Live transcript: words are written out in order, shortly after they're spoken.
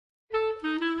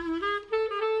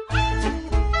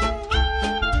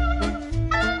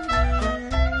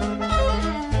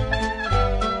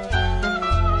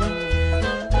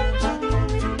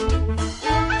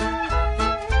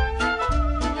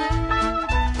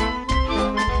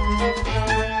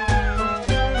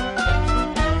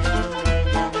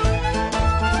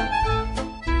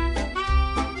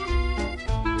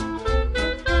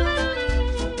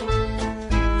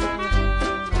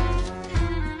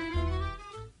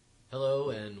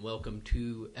welcome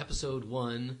to episode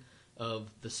 1 of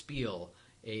The Spiel,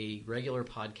 a regular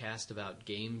podcast about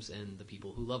games and the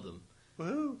people who love them.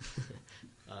 Woohoo!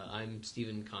 I'm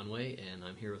Stephen Conway, and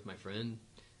I'm here with my friend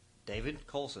David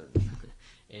Colson.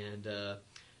 And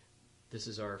this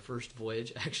is our first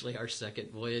voyage, actually our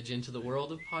second voyage into the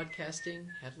world of podcasting.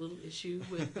 Had a little issue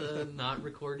with not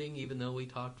recording, even though we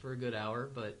talked for a good hour,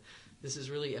 but this is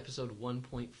really episode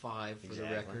 1.5 for the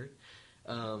record.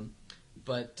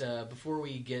 But before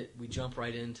we jump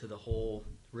right into the whole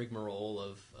rigmarole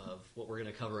of what we're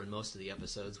going to cover in most of the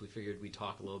episodes, we figured we'd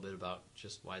talk a little bit about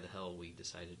just why the hell we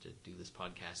decided to do this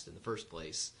podcast in the first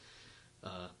place.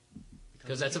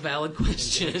 Because that's a valid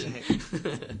question.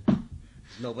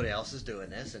 Nobody else is doing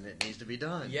this, and it needs to be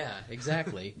done. Yeah,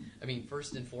 exactly. I mean,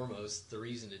 first and foremost, the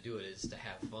reason to do it is to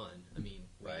have fun. I mean,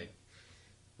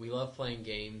 we love playing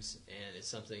games, and it's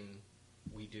something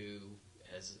we do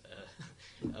as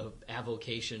a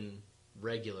avocation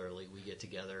regularly. We get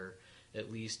together at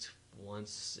least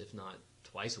once, if not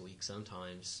twice a week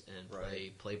sometimes, and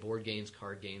play board games,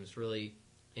 card games, really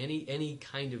any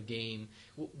kind of game.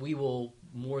 We will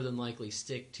more than likely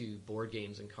stick to board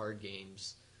games and card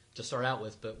games to start out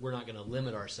with, but we're not going to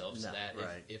limit ourselves to that.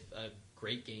 If a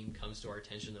great game comes to our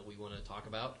attention that we want to talk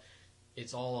about,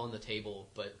 it's all on the table,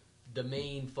 but the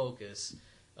main focus,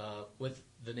 with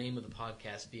the name of the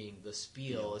podcast being The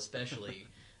Spiel especially,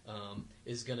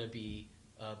 is going to be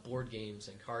board games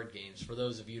and card games. For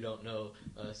those of you who don't know,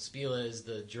 Spiel is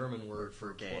the German word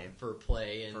for game, for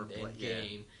play and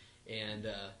game. And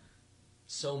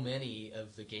so many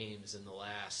of the games in the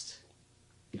last,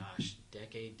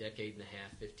 decade and a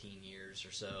half, 15 years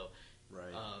or so,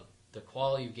 the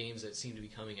quality of games that seem to be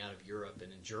coming out of Europe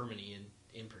and in Germany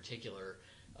in particular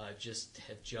just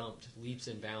have jumped leaps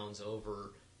and bounds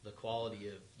over the quality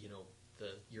of,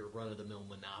 your run-of-the-mill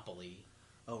Monopoly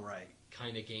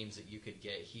kind of games that you could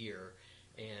get here.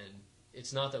 And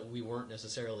it's not that we weren't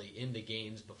necessarily into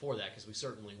games before that, because we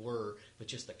certainly were, but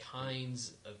just the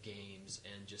kinds of games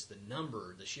and just the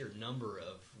sheer number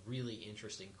of really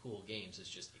interesting, cool games has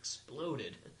just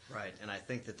exploded. Right, and I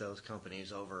think that those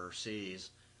companies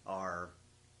overseas are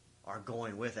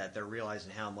going with that. They're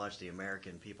realizing how much the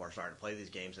American people are starting to play these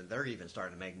games, and they're even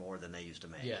starting to make more than they used to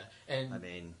make. Yeah, and I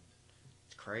mean,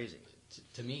 it's crazy.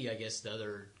 To me, I guess the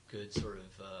other good sort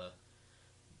of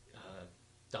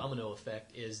domino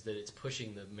effect is that it's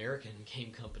pushing the American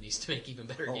game companies to make even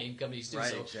better game companies too.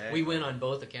 So we win on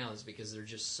both accounts because there are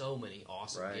just so many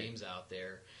awesome games out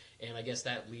there. And I guess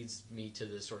that leads me to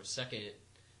the sort of second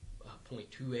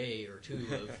point 2A or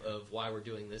 2 of why we're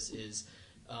doing this is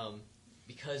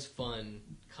because fun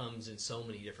comes in so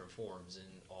many different forms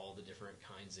and all the different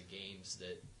kinds of games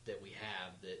that we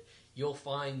have, that you'll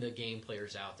find the game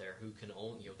players out there who can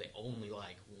only, they only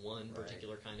like one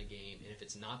particular kind of game, and if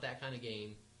it's not that kind of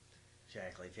game...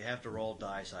 Exactly. If you have to roll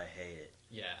dice, I hate it.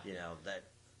 Yeah.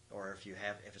 Or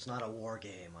if it's not a war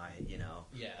game,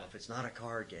 if it's not a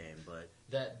card game, but...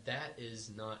 That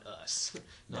is not us.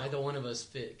 No. Neither one of us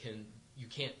you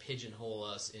can't pigeonhole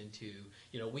us into,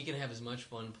 we can have as much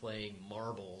fun playing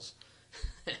marbles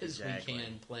as we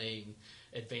can playing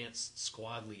advanced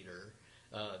squad leader.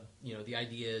 The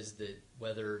idea is that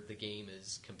whether the game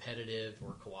is competitive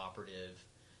or cooperative,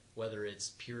 whether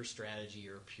it's pure strategy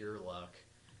or pure luck,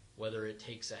 whether it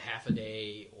takes a half a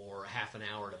day or half an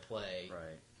hour to play,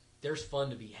 there's fun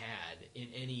to be had in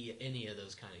any of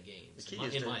those kind of games,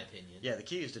 in my opinion. Yeah, the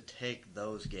key is to take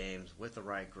those games with the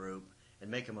right group and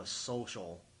make them a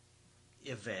social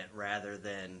event rather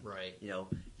than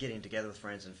getting together with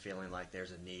friends and feeling like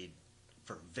there's a need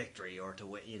for victory or to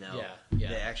win.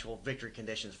 The actual victory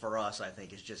conditions for us, I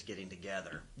think, is just getting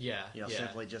together.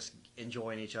 Simply just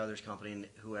enjoying each other's company and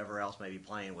whoever else may be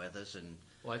playing with us. And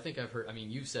well, I think I've heard. I mean,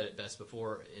 you've said it best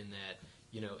before in that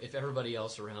if everybody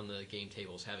else around the game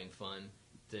table is having fun,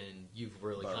 then you've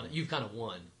really kind of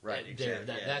won. Right.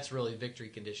 Exactly. That's really victory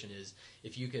condition, is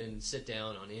if you can sit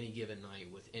down on any given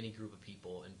night with any group of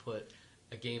people and put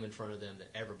a game in front of them that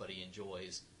everybody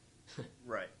enjoys.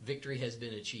 Victory has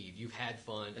been achieved. You've had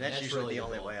fun, and that's usually really the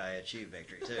only way I achieve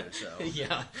victory too. So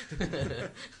yeah.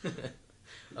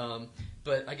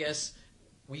 But I guess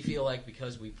we feel like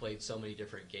because we played so many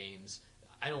different games,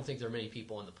 I don't think there are many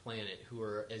people on the planet who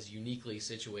are as uniquely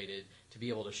situated to be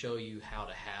able to show you how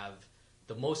to have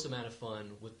the most amount of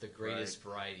fun with the greatest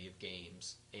variety of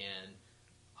games. And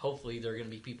hopefully there are going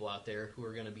to be people out there who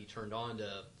are going to be turned on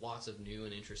to lots of new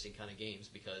and interesting kind of games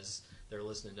because they're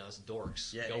listening to us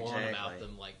dorks go on about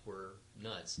them like we're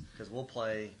nuts. Because we'll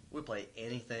play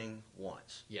anything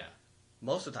once. Yeah.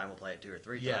 Most of the time we'll play it 2 or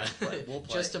 3 times. But we'll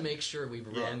play just to make sure we've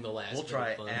rung the last. We'll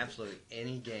try absolutely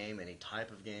any game, any type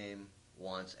of game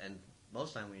once, and most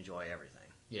of the time we enjoy everything.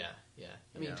 Yeah.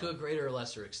 I mean, to a greater or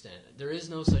lesser extent. There is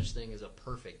no such thing as a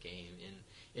perfect game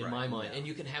in my mind. Yeah. And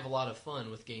you can have a lot of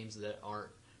fun with games that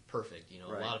aren't perfect. A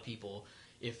lot of people,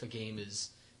 if a game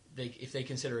is, if they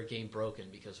consider a game broken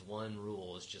because one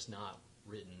rule is just not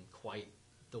written quite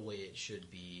the way it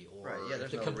should be, or if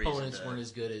the components weren't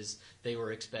as good as they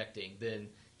were expecting, then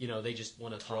they just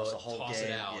want to toss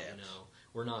it out. Yeah.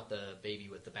 We're not the baby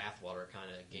with the bathwater kind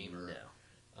of gamer.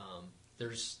 No.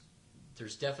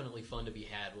 There's definitely fun to be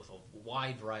had with a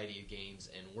wide variety of games,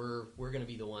 and we're going to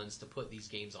be the ones to put these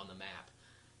games on the map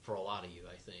for a lot of you,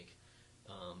 I think.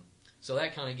 So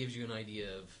that kind of gives you an idea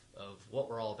of what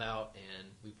we're all about, and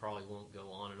we probably won't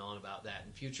go on and on about that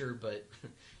in future, but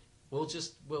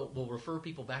we'll refer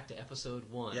people back to episode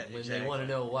 1 when they want to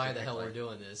know why the hell we're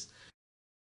doing this.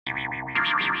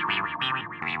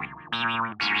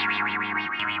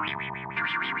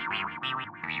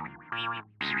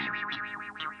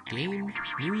 Game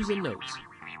news and notes.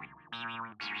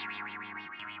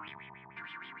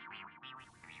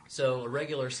 So a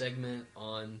regular segment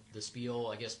on the Spiel,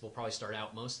 I guess we'll probably start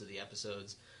out most of the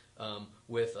episodes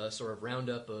with a sort of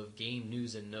roundup of game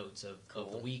news and notes of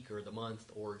the week or the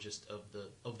month or just of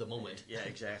the moment. Yeah,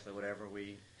 exactly. Whatever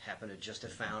we happen to just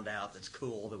have found out that's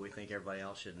cool that we think everybody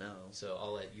else should know. So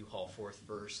I'll let you haul forth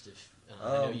first. I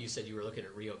know you said you were looking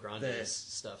at Rio Grande's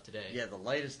stuff today. Yeah, the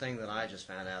latest thing that I just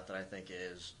found out that I think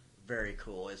is very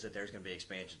cool is that there's going to be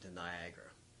expansion to Niagara.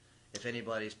 If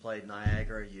anybody's played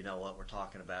Niagara, you know what we're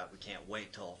talking about. We can't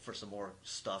wait for some more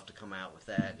stuff to come out with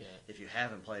that. Yeah. If you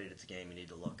haven't played it, it's a game you need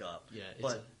to look up. Yeah,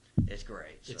 it's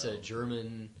great. It's a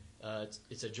German.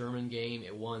 It's a German game.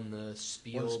 It won the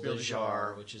Spiel des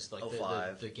Jahres, which is like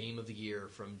the game of the year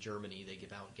from Germany. They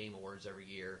give out game awards every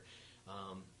year.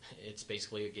 It's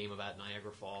basically a game about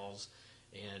Niagara Falls,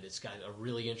 and it's got a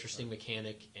really interesting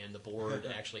mechanic. And the board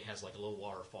actually has like a little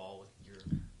waterfall with your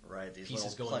these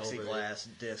pieces little going plexiglass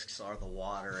discs are the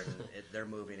water, and they're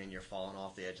moving, and you're falling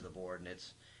off the edge of the board, and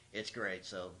it's great.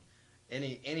 So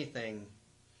anything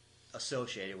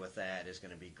associated with that is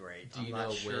going to be great. Do you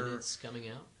know when it's coming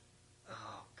out?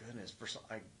 Oh goodness,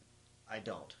 I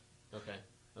don't. Okay.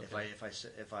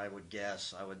 If I would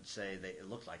guess, I would say it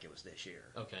looked like it was this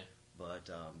year. Okay. But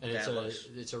and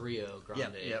it's a Rio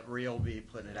Grande. Yeah, Rio will be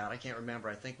putting it out. I can't remember.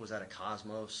 I think was that a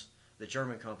Cosmos. The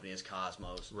German company is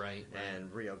Cosmos, right.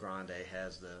 And Rio Grande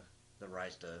has the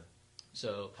rights to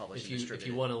publish and distribute. If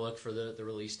you want to look for the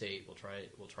release date,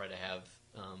 we'll try to have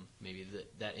maybe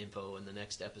that info in the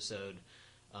next episode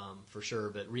for sure.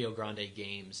 But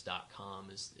RioGrandeGames.com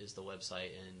is the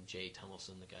website, and Jay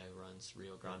Tummelson, the guy who runs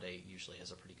Rio Grande, usually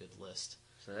has a pretty good list.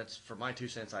 So that's, for my 2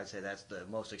 cents, I'd say that's the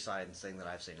most exciting thing that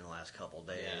I've seen in the last couple of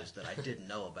days that I didn't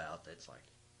know about. That's like,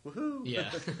 woohoo! Yeah.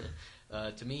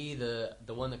 To me, the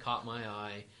one that caught my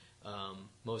eye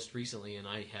most recently, and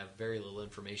I have very little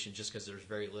information just because there's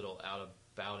very little out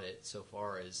about it so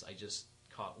far, is I just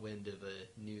caught wind of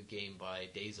a new game by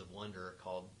Days of Wonder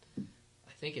called,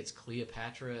 I think it's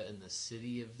Cleopatra and the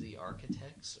City of the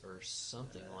Architects, or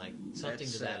something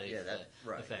to that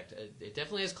effect. It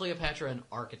definitely has Cleopatra and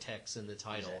Architects in the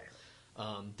title.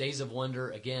 Exactly. Days of Wonder,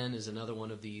 again, is another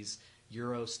one of these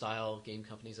Euro-style game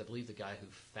companies. I believe the guy who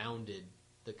founded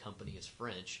the company is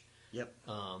French. Yep.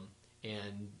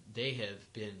 And they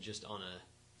have been just on a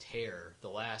tear the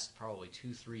last probably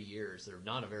 2-3 years. They're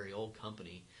not a very old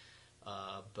company,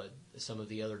 but some of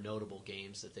the other notable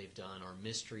games that they've done are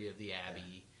Mystery of the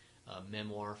Abbey,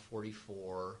 Memoir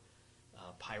 44,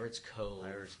 Pirates Cove,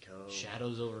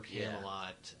 Shadows over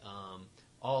Camelot.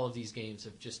 All of these games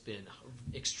have just been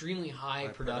extremely high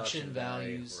production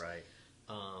values. Right.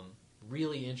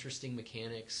 Really interesting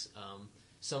mechanics.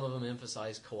 Some of them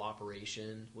emphasize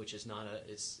cooperation, which is not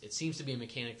it seems to be a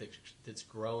mechanic that's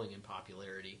growing in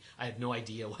popularity. I have no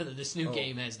idea whether this new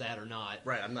game has that or not.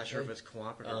 Right, I'm not sure if it's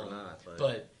cooperative or not.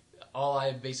 But all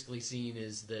I've basically seen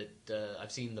is that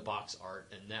I've seen the box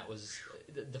art, and that was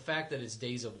the fact that it's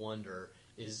Days of Wonder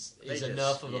is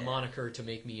enough of a moniker to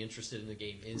make me interested in the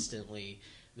game instantly.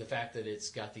 The fact that it's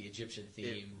got the Egyptian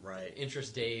theme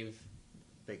interests Dave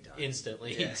big time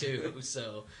instantly too.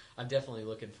 So I'm definitely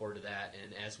looking forward to that,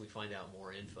 and as we find out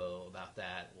more info about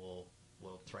that, we'll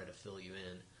try to fill you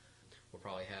in. We'll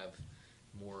probably have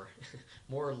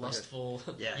more lustful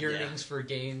yearnings for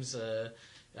games.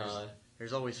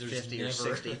 There's always 50 or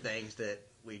 60 things that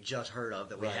we just heard of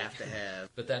that we have to have.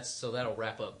 But that'll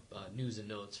wrap up news and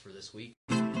notes for this week.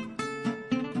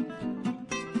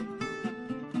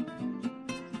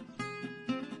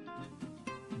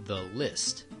 The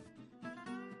list.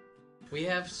 We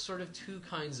have sort of two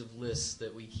kinds of lists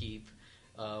that we keep.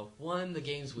 One, the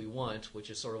games we want, which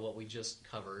is sort of what we just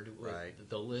covered, with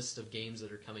the list of games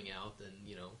that are coming out, and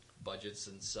budgets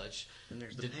and such and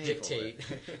there's the dictate.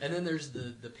 And then there's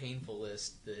the painful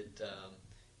list that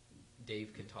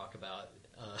Dave can talk about.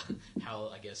 How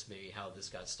this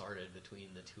got started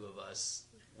between the two of us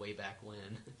way back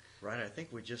when. Right, I think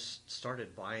we just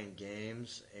started buying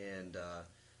games, and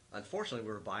unfortunately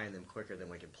we were buying them quicker than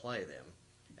we could play them.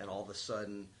 And all of a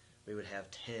sudden we would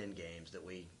have 10 games that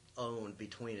we owned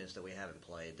between us that we haven't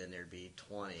played. Then there'd be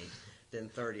 20, then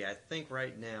 30. I think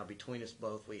right now between us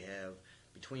both we have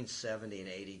between 70 and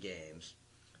 80 games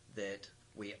that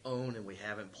we own and we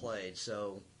haven't played.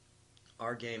 So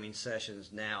our gaming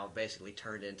sessions now basically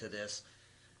turned into this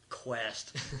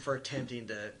quest for attempting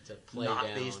to knock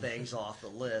these things off the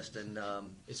list, and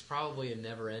it's probably a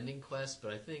never-ending quest.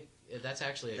 But I think that's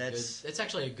actually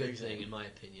a good thing in my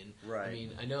opinion. Right. I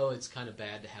mean, I know it's kind of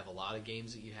bad to have a lot of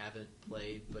games that you haven't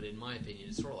played, but in my opinion,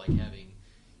 it's sort of like having.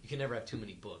 You can never have too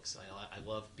many books. I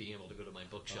love being able to go to my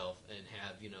bookshelf and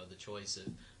have the choice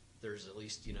of. There's at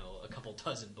least a couple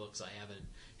dozen books I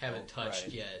haven't touched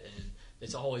yet, and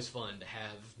it's always fun to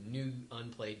have new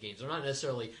unplayed games. They're not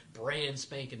necessarily brand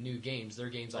spanking new games. They're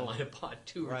games I might have bought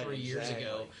 2 or 3 years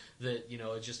ago that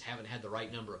just haven't had the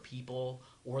right number of people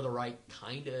or the right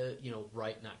kind of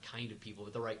not kind of people,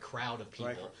 but the right crowd of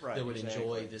people that would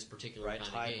enjoy this particular kind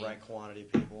of game. Right quantity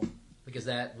of people. Because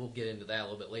we'll get into that a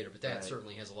little bit later, but that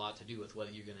certainly has a lot to do with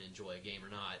whether you're going to enjoy a game or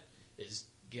not.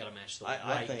 You got to match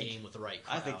the game with the right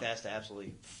crowd. I think that's the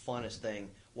absolutely funnest thing.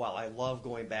 While I love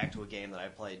going back to a game that I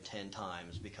played 10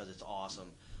 times because it's awesome,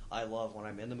 I love when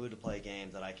I'm in the mood to play a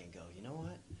game that I can go, you know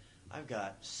what? I've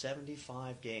got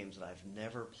 75 games that I've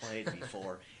never played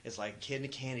before. It's like a kid in a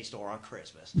candy store on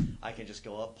Christmas. I can just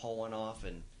go up, pull one off,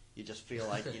 and you just feel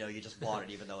like you just bought it,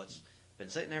 even though it's been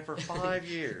sitting there for 5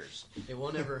 years. It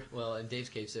won't ever. Well, in Dave's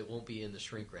case, it won't be in the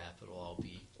shrink wrap. It'll all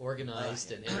be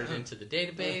organized and entered into the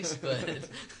database.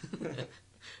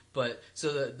 But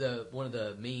so the one of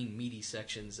the main meaty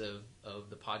sections of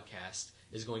the podcast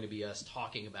is going to be us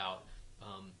talking about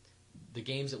the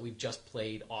games that we've just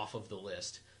played off of the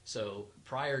list. So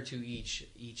prior to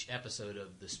each episode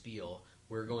of the Spiel,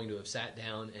 we're going to have sat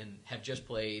down and have just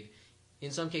played. In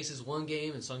some cases, one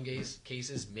game. In some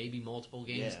cases, maybe multiple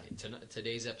games. Yeah.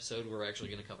 Today's episode, we're actually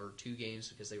going to cover 2 games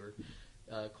because they were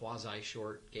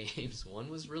quasi-short games. One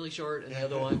was really short, and the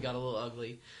other one got a little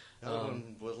ugly. The other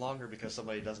one was longer because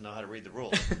somebody doesn't know how to read the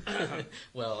rules.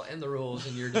 Well, and the rules,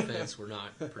 in your defense, were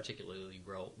not particularly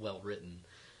well written.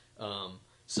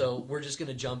 So we're just going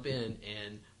to jump in,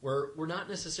 and we're not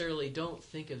necessarily. Don't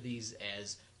think of these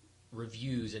as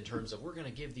reviews in terms of we're going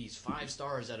to give these 5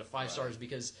 stars out of 5 stars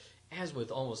because. As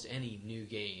with almost any new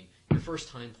game, your first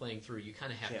time playing through, you kind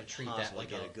of have to treat that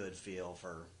like a good feel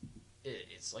for.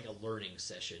 It's like a learning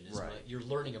session. You're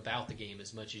learning about the game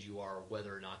as much as you are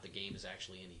whether or not the game is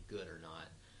actually any good or not.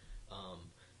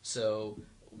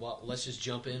 Let's just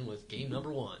jump in with game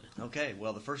number 1. Okay.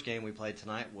 Well, the first game we played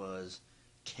tonight was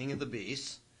King of the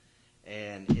Beasts,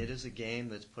 and it is a game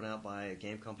that's put out by a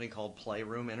game company called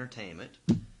Playroom Entertainment,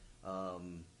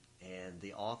 and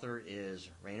the author is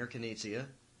Rainer Knizia,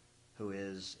 who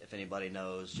is, if anybody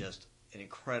knows, just an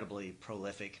incredibly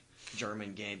prolific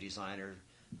German game designer,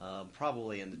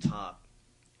 probably in the top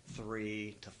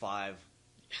 3 to 5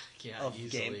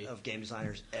 of game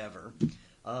designers ever.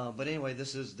 But anyway,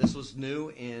 this was new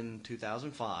in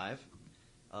 2005.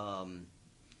 Kind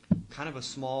of a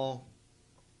small,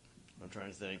 I'm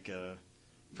trying to think,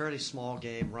 fairly small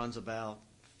game. Runs about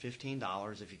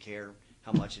 $15 if you care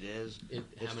how much it is.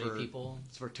 How many people?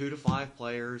 It's for 2 to 5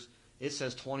 players. It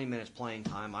says 20 minutes playing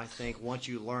time. I think once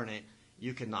you learn it,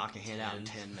 you can knock a hand out in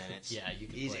 10 minutes. Yeah, you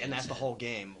can. Easy, and that's the whole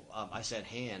game. I said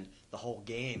hand. The whole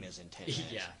game is in 10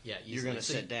 minutes. Yeah. You're going to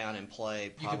sit down and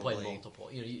play. You can play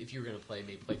multiple. If you're going to play,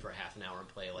 maybe play for a half an hour and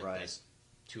play this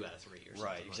 2 out of 3 or something.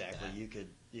 Right, exactly. Like that.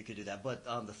 You could do that. But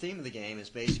the theme of the game is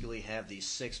basically have these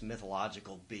 6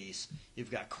 mythological beasts.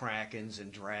 You've got krakens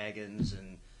and dragons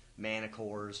and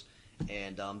manticores,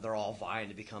 and they're all vying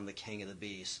to become the king of the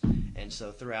beasts. And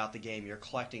so throughout the game, you're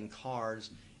collecting cards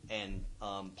and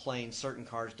playing certain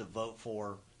cards to vote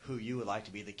for who you would like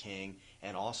to be the king,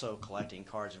 and also collecting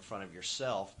cards in front of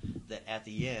yourself that at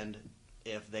the end,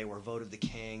 if they were voted the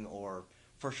king or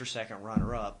first or second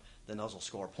runner-up, then those will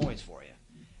score points for you.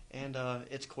 And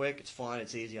it's quick, it's fun,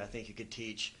 it's easy. I think you could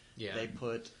teach. Yeah. They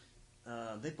put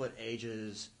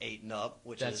ages 8 and up,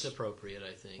 which that's appropriate,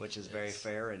 I think. Which is very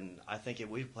fair, and I think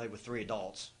we played with 3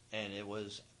 adults, and it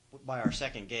was. By our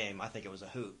second game, I think it was a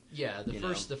hoot. Yeah,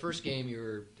 the first game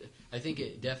I think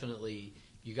it definitely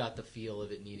you got the feel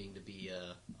of it needing to be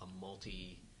a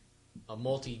a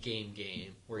multi-game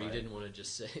game where right. you didn't want to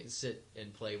just sit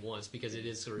and play once, because it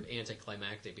is sort of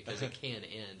anticlimactic, because it can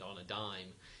end on a dime,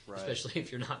 right. especially if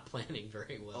you're not planning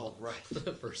very well for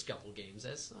the first couple games,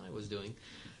 as I was doing.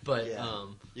 But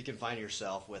you can find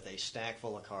yourself with a stack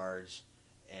full of cards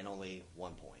and only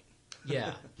 1 point.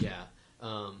 Yeah.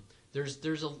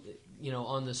 There's a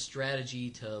on the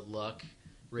strategy to luck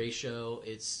ratio,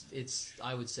 it's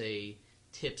I would say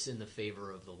tips in the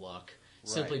favor of the luck.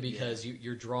 Simply because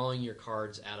you're drawing your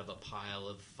cards out of a pile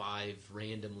of 5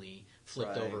 randomly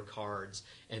flipped over cards,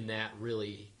 and that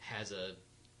really has a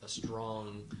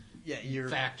strong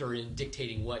factor in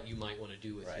dictating what you might want to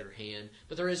do with your hand.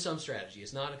 But there is some strategy.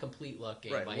 It's not a complete luck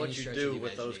game by any stretch of the imagination. What you do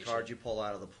with those cards you pull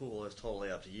out of the pool is totally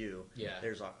up to you. Yeah.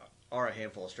 There's are a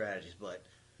handful of strategies, but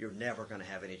you're never going to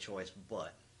have any choice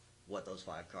but what those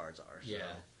 5 cards are.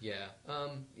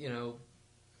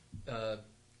 So.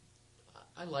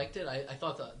 I liked it. I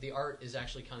thought the art is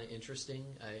actually kind of interesting.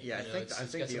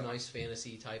 It's got some nice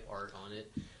fantasy type art on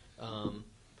it.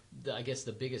 I guess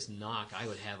the biggest knock I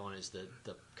would have on it is the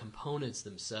components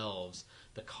themselves.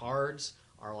 The cards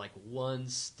are like one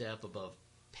step above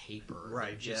paper. Right,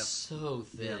 they're just so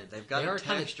thin. Yeah, they've got a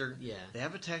texture. They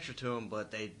have a texture to them,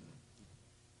 but they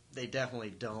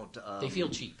definitely don't. They feel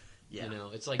cheap. Yeah.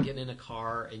 It's like getting in a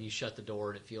car and you shut the door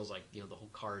and it feels like the whole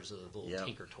car is a little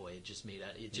tinker toy. It just made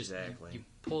out. It just you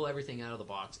pull everything out of the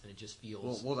box and it just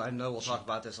feels. Well, I know we'll talk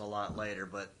about this a lot later,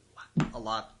 but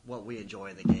what we enjoy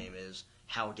in the game is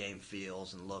how a game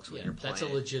feels and looks when you're playing. That's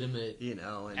a legitimate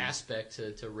aspect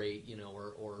to rate,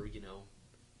 or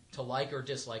to like or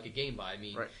dislike a game by. I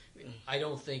mean, I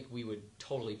don't think we would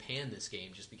totally pan this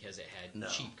game just because it had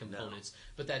cheap components.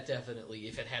 But that definitely,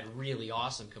 if it had really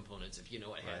awesome components, if it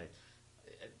had,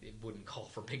 it wouldn't call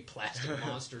for big plastic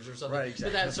monsters or something. Exactly.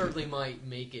 But that certainly might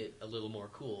make it a little more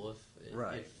cool if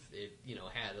it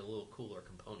had a little cooler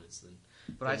components than.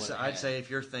 But I'd say if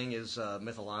your thing is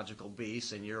mythological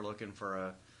beasts and you're looking for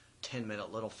a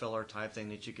 10-minute little filler type thing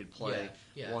that you could play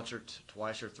once or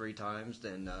twice or 3 times,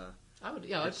 then. I'd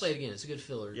play it again. It's a good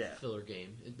filler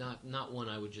game. Not one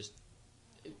I would just,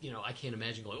 I can't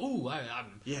imagine going, ooh,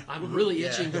 I'm really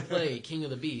itching to play King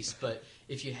of the Beast. But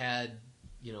if you had,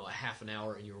 a half an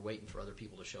hour and you were waiting for other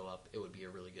people to show up, it would be a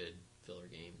really good filler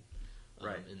game.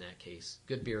 In that case,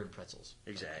 good beer and pretzels.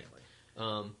 Exactly.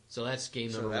 So that's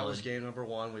game number 1. So that was game number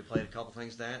 1. We played a couple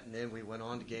things and then we went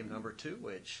on to game number 2,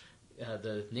 which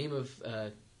the name of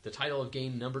the title of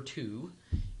game number 2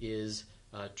 is.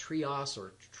 Trias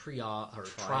or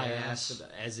Trias,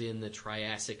 as in the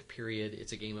Triassic period.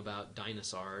 It's a game about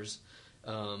dinosaurs.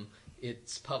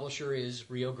 Its publisher is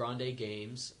Rio Grande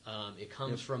Games. It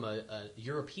comes from a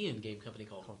European game company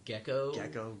called Gecko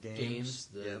Games.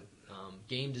 The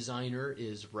game designer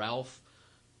is Ralph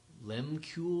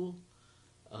Lemkuhl,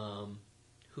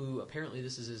 who apparently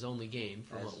this is his only game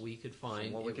from what we could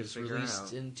find. It was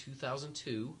released in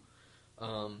 2002.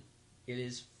 It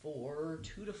is for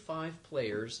 2 to 5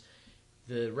 players.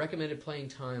 The recommended playing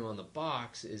time on the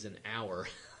box is an hour.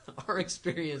 Our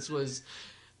experience was,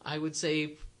 I would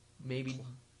say, maybe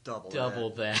double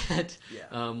that.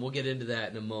 Yeah. We'll get into that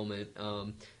in a moment.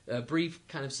 A brief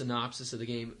kind of synopsis of the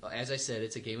game. As I said,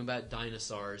 it's a game about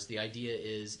dinosaurs. The idea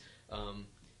is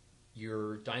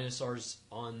your dinosaurs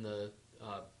on the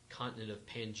continent of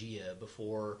Pangaea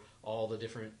before all the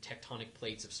different tectonic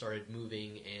plates have started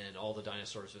moving and all the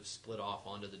dinosaurs have split off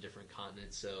onto the different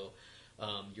continents. So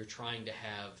you're trying to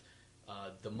have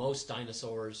the most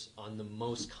dinosaurs on the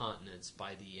most continents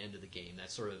by the end of the game.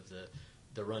 That's sort of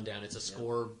the rundown. It's a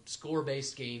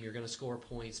score-based game. You're going to score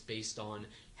points based on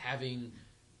having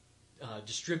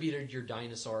distributed your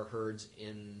dinosaur herds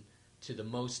into the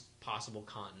most possible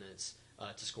continents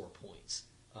to score points.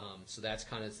 So that's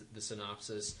kind of the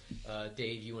synopsis.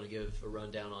 Dave, you want to give a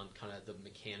rundown on kind of the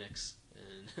mechanics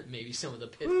and maybe some of the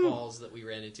pitfalls that we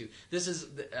ran into? This is,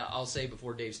 I'll say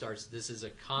before Dave starts, this is a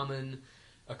common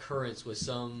occurrence with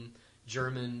some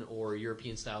German or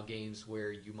European-style games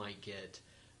where you might get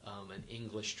an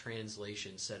English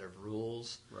translation set of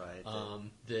rules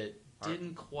that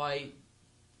didn't quite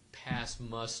pass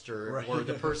muster, or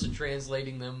the person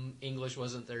translating them, English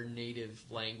wasn't their native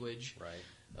language. Right.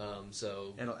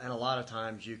 And a lot of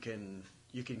times you can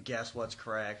guess what's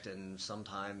correct, and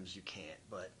sometimes you can't.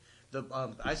 But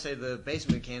I say the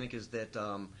basic mechanic is that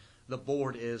the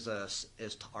board is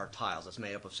our tiles. It's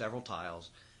made up of several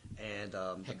tiles, and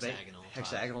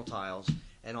hexagonal tiles.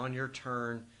 And on your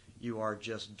turn, you are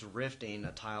just drifting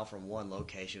a tile from one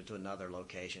location to another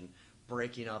location,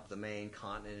 breaking up the main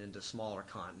continent into smaller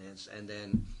continents, and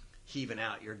then heaving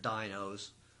out your dinos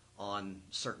on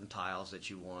certain tiles that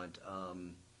you want.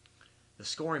 The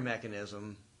scoring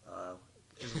mechanism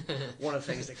one of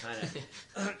the things that kind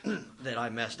of that I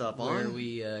messed up where on.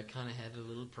 we kind of had a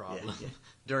little problem. Yeah.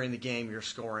 During the game, you're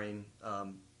scoring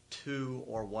 2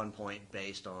 or 1 point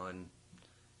based on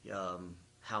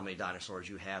how many dinosaurs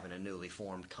you have in a newly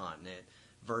formed continent,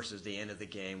 versus the end of the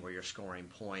game where you're scoring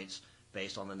points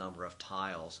based on the number of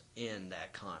tiles in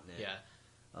that continent.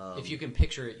 Yeah. If you can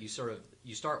picture it, you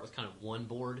start with kind of one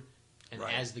board, and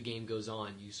as the game goes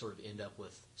on, you sort of end up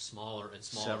with smaller and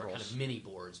smaller kind of mini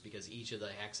boards, because each of the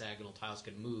hexagonal tiles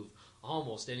can move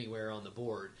almost anywhere on the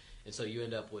board, and so you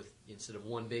end up with, instead of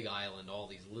one big island, all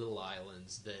these little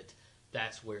islands.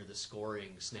 That's where the scoring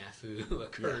snafu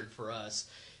occurred for us.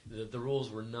 The rules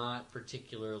were not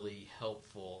particularly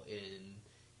helpful in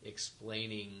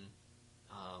explaining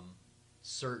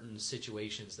certain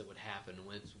situations that would happen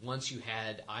once you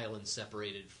had islands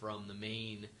separated from the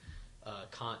main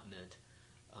continent.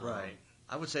 Right.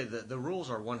 I would say that the rules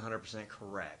are 100%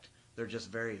 correct. They're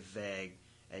just very vague,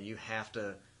 and you have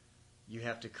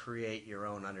to create your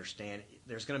own understanding.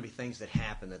 There's going to be things that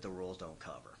happen that the rules don't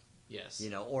cover. Yes.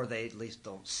 Or they at least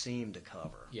don't seem to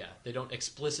cover. Yeah, they don't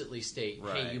explicitly state,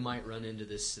 hey, you might run into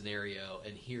this scenario,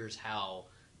 and here's how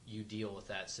you deal with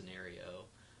that scenario.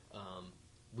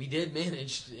 We did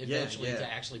manage eventually to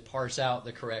actually parse out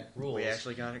the correct rules. We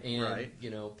actually got it right.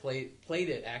 And, played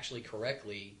it actually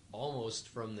correctly almost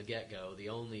from the get-go. The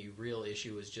only real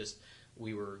issue was just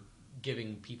we were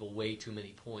giving people way too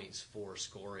many points for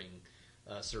scoring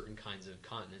certain kinds of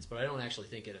continents, but I don't actually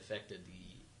think it affected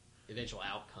the eventual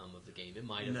outcome of the game. It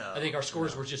might have. No, I think our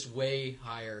scores were just way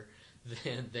higher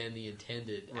than the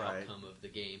intended outcome of the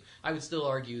game. I would still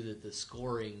argue that the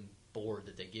scoring board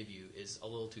that they give you is a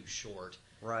little too short.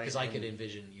 Right. Because I could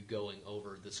envision you going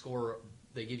over the score.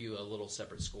 They give you a little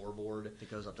separate scoreboard. It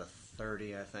goes up to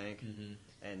 30, I think. Mm-hmm.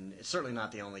 And it's certainly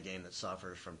not the only game that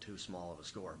suffers from too small of a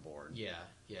scoreboard. Yeah.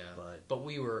 But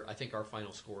we were, I think our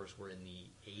final scores were in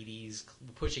the 80s,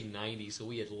 pushing 90, so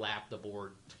we had lapped the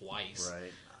board twice.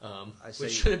 Right.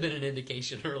 Which should have been an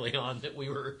indication early on that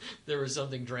there was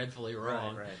something dreadfully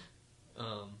wrong. Right.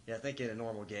 I think in a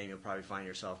normal game you'll probably find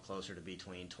yourself closer to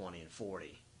between 20 and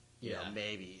 40.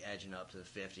 Maybe edging up to the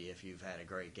 50 if you've had a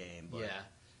great game. But. Yeah.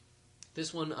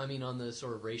 This one, on the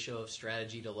sort of ratio of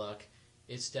strategy to luck,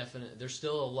 it's definite. There's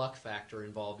still a luck factor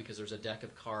involved because there's a deck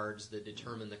of cards that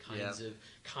determine the kinds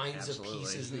of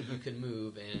pieces that you can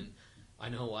move. And I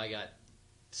know I got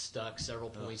stuck several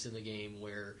points in the game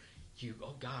where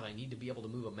I need to be able to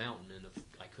move a mountain, and if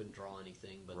I couldn't draw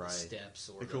anything but the steps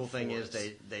or the cool thing is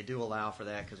forest. they do allow for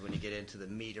that, because when you get into the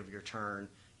meat of your turn,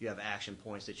 you have action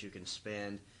points that you can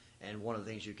spend, and one of the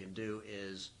things you can do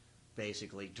is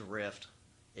basically drift.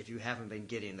 If you haven't been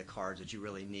getting the cards that you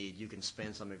really need, you can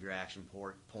spend some of your action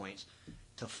points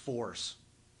to force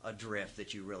a drift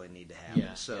that you really need to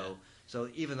have. So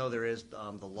even though there is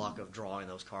the luck of drawing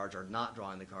those cards or not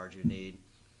drawing the cards you need,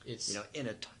 it's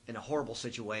in a horrible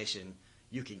situation,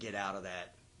 you can get out of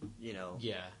that.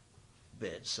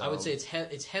 Bit. So I would say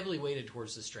it's heavily weighted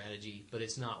towards the strategy, but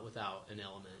it's not without an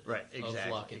element of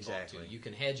luck involved too. You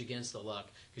can hedge against the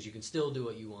luck because you can still do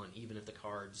what you want, even if the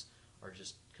cards are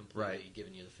just completely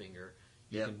giving you the finger.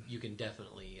 You can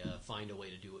definitely find a way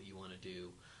to do what you want to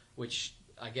do, which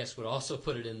I guess would also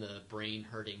put it in the brain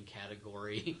hurting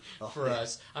category for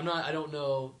us. I don't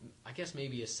know. I guess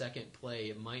maybe a second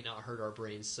play, it might not hurt our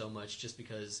brains so much, just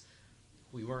because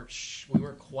we weren't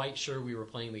quite sure we were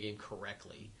playing the game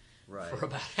correctly. For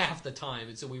about half the time,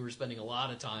 and so we were spending a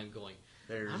lot of time going,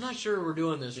 I'm not sure we're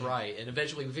doing this right, and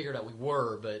eventually we figured out we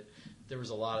were, but there was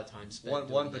a lot of time spent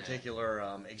One particular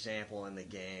example in the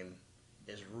game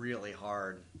is really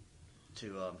hard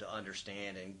to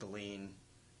understand and glean,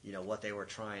 what they were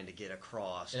trying to get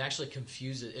across. It actually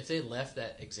confuses. If they left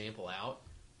that example out,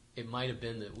 it might have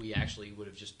been that we actually would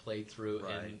have just played through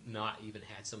and not even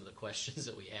had some of the questions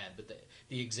that we had. But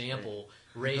the example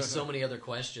raised so many other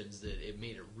questions that it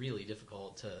made it really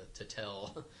difficult to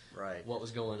tell what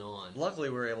was going on. Luckily,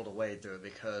 we were able to wade through it,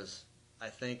 because I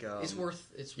think it's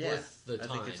worth the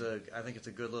time. I think it's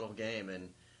a good little game, and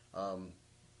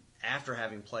after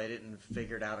having played it and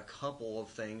figured out a couple of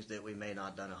things that we may not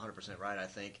have done 100% right, I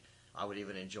think I would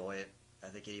even enjoy it. I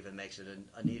think it even makes it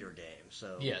a neater game.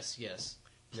 So yes.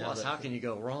 Plus, how can you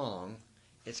go wrong?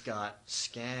 It's got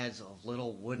scads of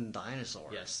little wooden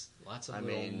dinosaurs. Yes, lots of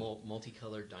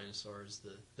multicolored dinosaurs.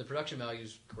 The production value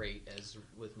is great, as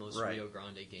with most Rio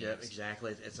Grande games. Yep,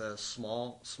 exactly. It's a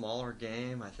smaller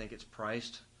game. I think it's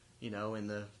priced, in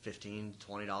the $15 to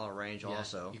 $20 range.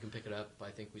 Also, you can pick it up. I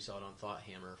think we saw it on Thought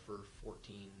Hammer for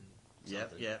 $14.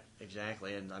 Yep,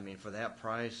 exactly. And for that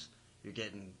price, you're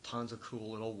getting tons of cool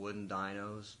little wooden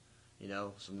dinos.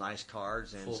 some nice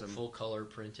cards and some full color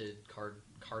printed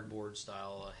cardboard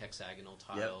style hexagonal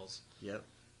tiles. Yep.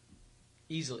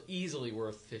 Easily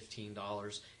worth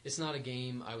 $15. It's not a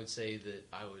game I would say that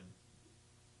I would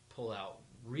pull out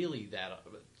really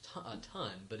a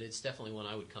ton, but it's definitely one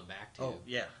I would come back to. Oh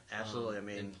yeah,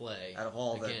 absolutely. And play. Out of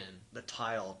all the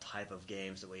tile type of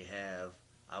games that we have,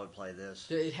 I would play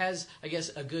this. It has, I guess,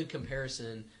 a good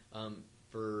comparison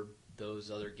for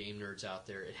those other game nerds out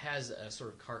there. It has a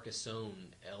sort of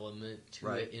Carcassonne element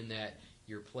to it in that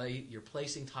you're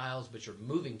placing tiles, but you're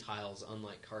moving tiles,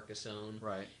 unlike Carcassonne.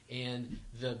 Right. And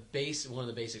one of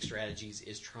the basic strategies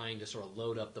is trying to sort of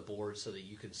load up the board so that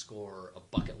you can score a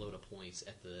bucket load of points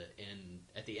at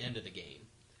the end of the game,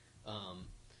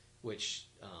 which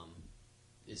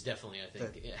is definitely, I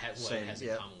think, it has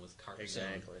in common with Carcassonne.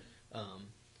 Exactly.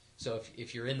 So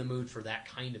if you're in the mood for that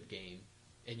kind of game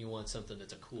and you want something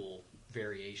that's a cool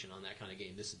variation on that kind of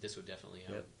game, this would definitely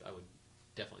I would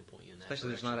definitely point you in that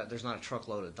Especially direction. there's not a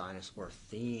truckload of dinosaur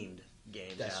themed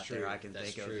games out there I can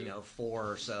think of,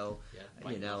 4 or so. Yeah,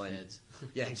 and heads.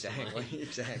 Yeah, exactly. I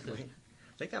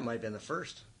think that might have been the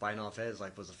first. Biting Off Heads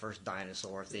was the first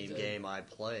dinosaur themed game I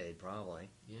played, probably.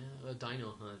 Yeah, a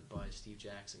Dino Hunt by Steve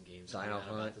Jackson games. Dino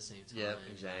Hunt at the same time. Yep,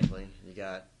 exactly. You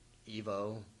got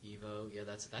Evo. Yeah,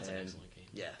 that's an excellent game.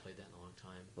 Yeah, I played that in a long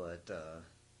time.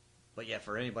 But yeah,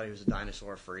 for anybody who's a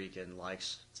dinosaur freak and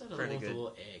likes pretty good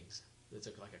little eggs. It's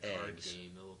like a card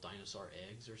game, the little dinosaur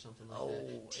eggs or something like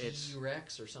that. It's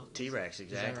T-Rex or something. T-Rex,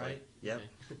 exactly. Is that right? Yep. Okay.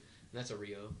 And that's a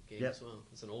Rio game as well.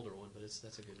 It's an older one, but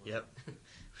that's a good one. Yep.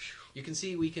 You can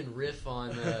see we can riff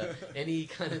on any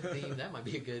kind of theme. That might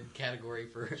be a good category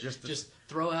for just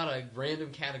throw out a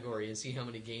random category and see how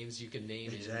many games you can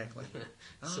name exactly.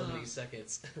 in so many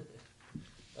seconds.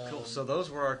 Cool. So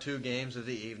those were our 2 games of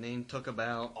the evening. Took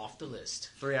about off the list.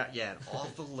 3 out. Yeah,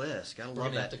 off the list. Gotta love that. We're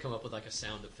gonna have to come up with like a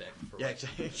sound effect for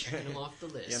checking them off the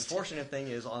list. The unfortunate thing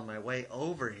is, on my way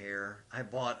over here, I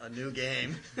bought a new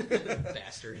game.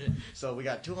 Bastard. So we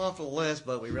got 2 off the list,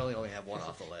 but we really only have 1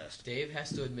 off the list. Dave has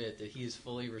to admit that he is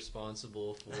fully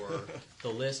responsible for the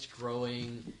list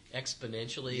growing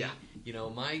exponentially. Yeah.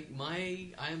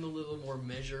 I am a little more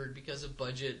measured because of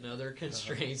budget and other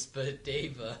constraints, but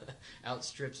Dave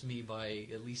outstrips me by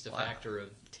at least a factor of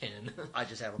 10. I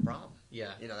just have a problem.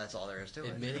 Yeah. That's all there is to it.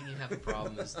 Admitting you have a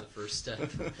problem is the first step.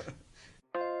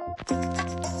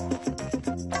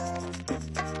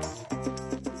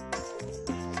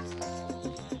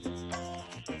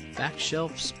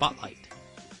 Backshelf Spotlight.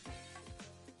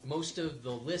 Most of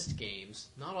the list games,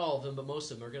 not all of them, but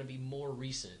most of them are going to be more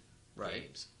recent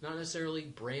games. Not necessarily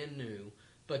brand new,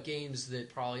 but games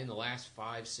that probably in the last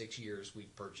 5-6 years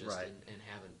we've purchased and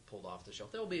haven't pulled off the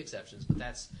shelf. There will be exceptions, but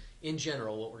that's, in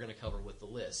general, what we're going to cover with the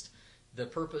list. The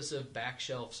purpose of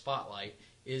Backshelf Spotlight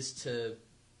is to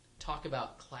talk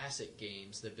about classic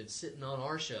games that have been sitting on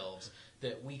our shelves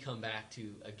that we come back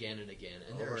to again and again.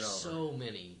 And there are so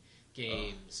many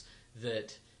games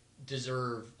that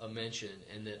deserve a mention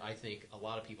and that I think a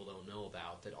lot of people don't know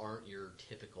about that aren't your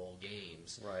typical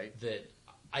games. Right. That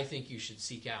I think you should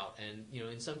seek out. And,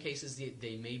 in some cases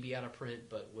they may be out of print,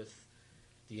 but with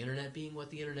the internet being what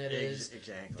the internet is,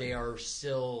 they are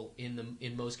still, in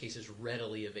most cases,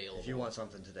 readily available. If you want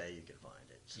something today, you can find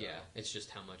it. So. Yeah, it's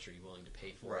just how much are you willing to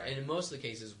pay for it. And in most of the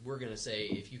cases, we're going to say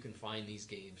if you can find these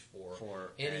games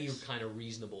for any kind of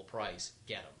reasonable price,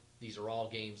 get them. These are all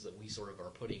games that we sort of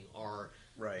are putting our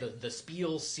the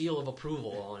Spiel seal of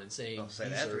approval on and saying... Don't say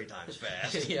that 3 times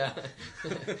fast. Yeah.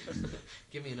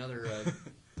 Give me another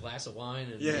glass of wine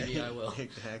and maybe I will.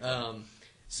 Exactly.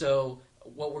 So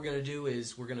what we're going to do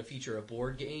is we're going to feature a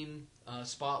board game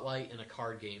spotlight and a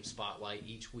card game spotlight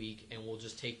each week, and we'll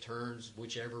just take turns,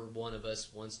 whichever one of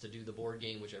us wants to do the board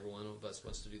game, whichever one of us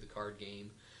wants to do the card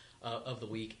game of the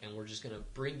week, and we're just going to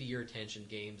bring to your attention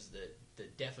games that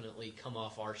definitely come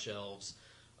off our shelves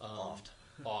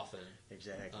often.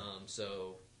 Exactly.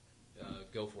 So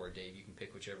go for it, Dave. You can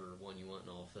pick whichever one you want,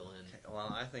 and I'll fill in. Okay.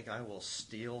 Well, I think I will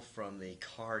steal from the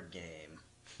card game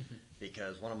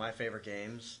because one of my favorite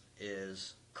games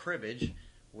is cribbage,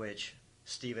 which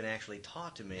Stephen actually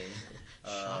taught to me.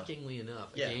 Shockingly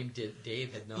enough, a game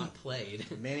Dave had not played.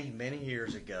 many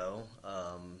years ago,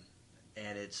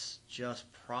 and it's just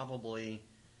probably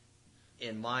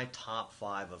in my top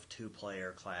 5 of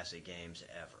 2-player classic games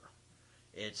ever.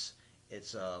 It's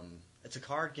a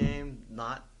card game,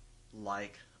 not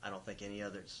like I don't think any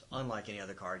other. It's unlike any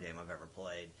other card game I've ever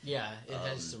played. Yeah, it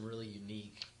has some really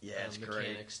unique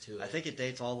mechanics to it. I think it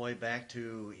dates all the way back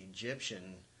to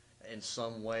Egyptian in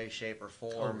some way, shape, or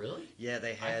form. Oh, really? Yeah,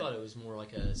 they had. I thought it was more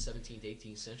like a 17th,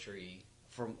 18th century.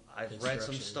 I've read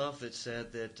some stuff that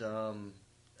said that.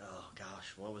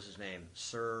 gosh, what was his name?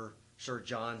 Sir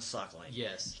John Suckling.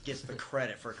 Yes. He gets the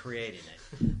credit for creating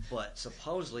it. But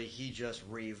supposedly he just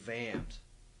revamped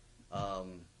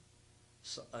an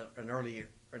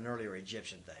earlier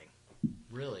Egyptian thing.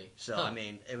 Really? So, I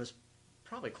mean, it was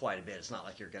probably quite a bit. It's not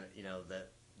like you're going to,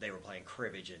 that they were playing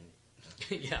cribbage in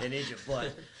Egypt.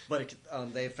 But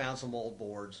they found some old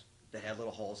boards that had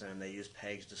little holes in them. They used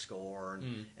pegs to score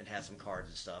and had some cards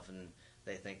and stuff. And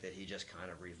they think that he just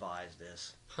kind of revised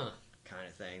this kind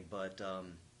of thing. But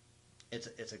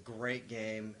it's a great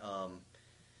game.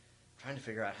 Trying to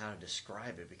figure out how to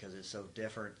describe it because it's so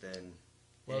different than.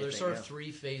 Well, there's sort of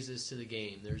three phases to the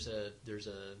game. There's a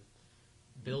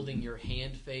building your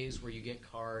hand phase where you get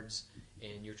cards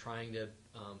and you're trying to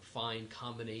find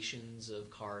combinations of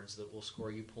cards that will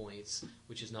score you points,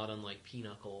 which is not unlike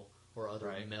Pinochle or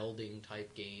other melding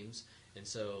type games. And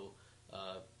so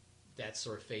that's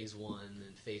sort of phase one,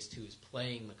 and phase two is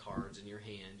playing the cards in your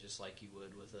hand just like you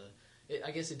would with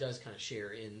I guess it does kind of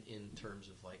share in terms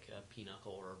of like a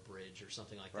Pinochle or a bridge or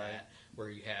something like that, where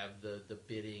you have the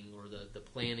bidding or the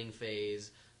planning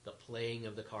phase, the playing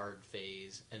of the card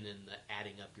phase, and then the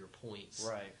adding up your points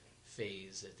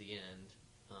phase at the end.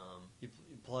 You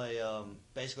play,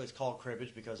 basically it's called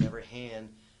cribbage because every hand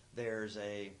there's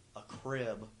a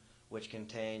crib which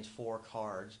contains 4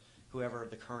 cards. Whoever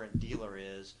the current dealer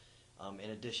is, in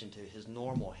addition to his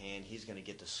normal hand, he's going to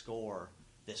get to score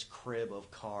this crib of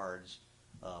cards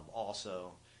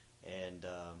also. And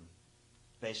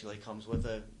basically it comes with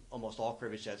almost all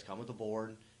cribbage sets come with a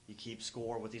board. You keep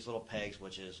score with these little pegs,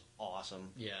 which is awesome.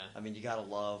 Yeah. I mean, you got to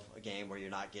love a game where you're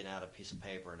not getting out a piece of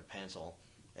paper and a pencil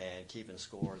and keeping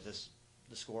score.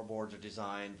 The scoreboards are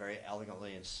designed very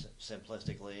elegantly and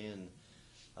simplistically. And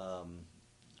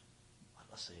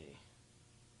let's see,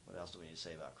 what else do we need to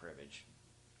say about cribbage?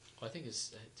 Well, I think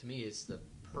to me it's the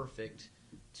perfect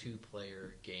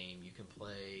 2-player game. You can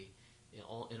play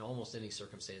in almost any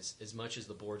circumstance. As much as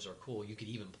the boards are cool, you could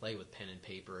even play with pen and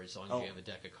paper as long as you have a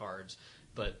deck of cards.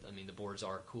 But, I mean, the boards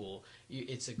are cool.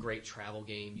 It's a great travel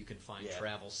game. You can find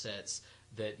travel sets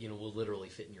that, will literally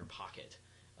fit in your pocket,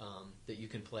 that you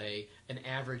can play. An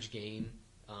average game,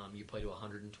 you play to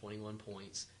 121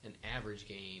 points. An average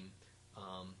game,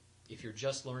 if you're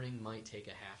just learning, might take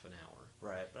a half an hour.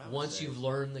 Right. Once you've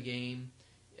learned the game,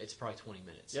 it's probably 20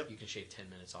 minutes. Yep. You can shave 10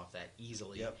 minutes off that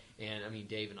easily. Yep. And, I mean,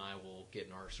 Dave and I will get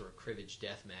in our sort of cribbage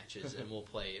death matches, and we'll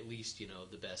play at least,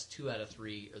 the best 2 out of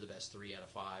 3 or the best 3 out of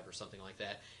 5 or something like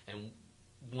that. And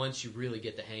once you really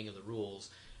get the hang of the rules,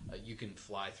 you can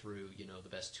fly through, the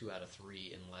best 2 out of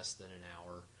 3 in less than an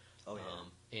hour. Oh,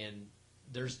 yeah. And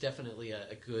there's definitely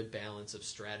a good balance of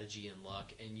strategy and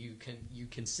luck, and you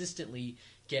consistently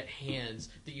get hands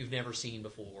that you've never seen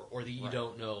before or that you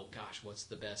don't know, gosh, what's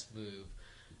the best move.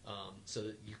 So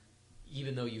that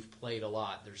even though you've played a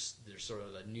lot, there's sort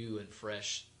of a new and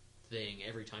fresh thing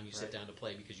every time you sit down to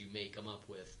play because you may come up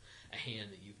with a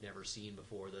hand that you've never seen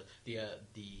before.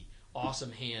 The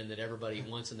awesome hand that everybody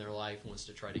once in their life wants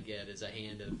to try to get is a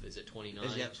hand of, is it 29?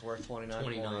 Yeah, it's worth 29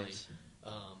 points.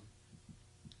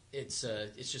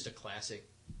 It's just a classic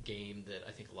game that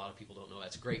I think a lot of people don't know.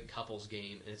 It's a great couples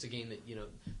game, and it's a game that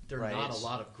there are not a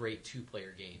lot of great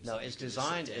 2-player games. No, it's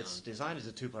designed as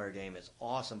a 2-player game. It's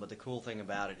awesome, but the cool thing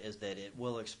about it is that it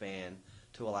will expand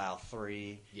to allow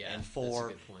 3 and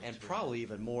 4, and probably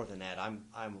even more than that.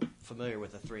 I'm familiar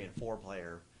with the 3 and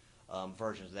 4-player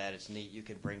versions of that. It's neat. You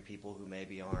can bring people who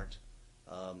maybe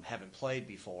haven't played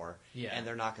before, and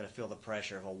they're not going to feel the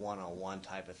pressure of a one-on-one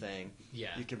type of thing. Yeah.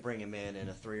 You can bring them in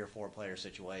a 3 or 4-player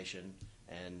situation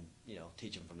and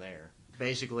teach them from there.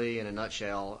 Basically, in a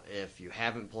nutshell, if you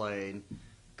haven't played,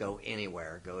 go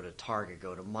anywhere. Go to Target,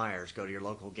 go to Myers, go to your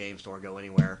local game store, go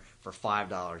anywhere. For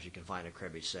 $5, you can find a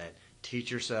cribbage set.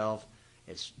 Teach yourself.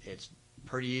 It's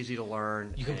pretty easy to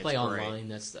learn. You can play online.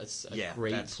 That's a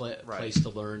great place to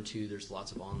learn too. There's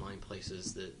lots of online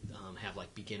places that have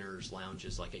like beginners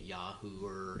lounges, like at Yahoo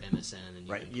or MSN,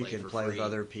 and you can play with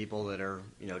other people that are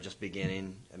just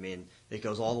beginning. I mean, it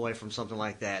goes all the way from something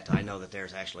like that to I know that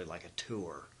there's actually like a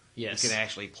tour. Yes, you can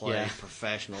actually play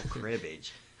professional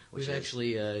cribbage. We've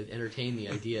actually entertained the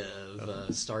idea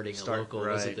of starting a local,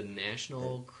 was it the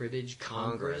National Cribbage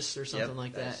Congress or something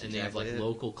like that? And they have like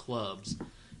local clubs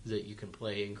that you can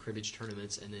play in cribbage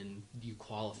tournaments, and then you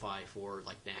qualify for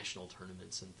like national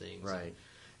tournaments and things. Right,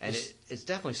 and it's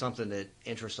definitely something that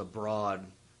interests a broad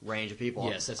range of people.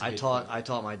 Yes, that's I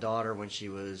taught my daughter when she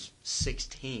was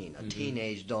 16, a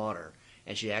teenage daughter,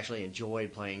 and she actually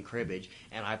enjoyed playing cribbage.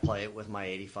 And I play it with my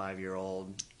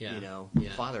 85-year-old,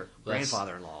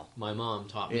 grandfather-in-law. My mom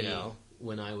taught me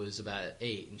when I was about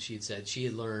 8, and she had said she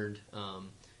had learned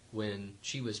when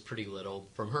she was pretty little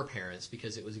from her parents,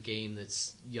 because it was a game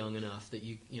that's young enough that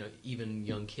you know, even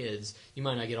young kids, you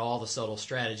might not get all the subtle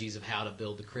strategies of how to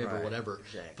build the crib or whatever.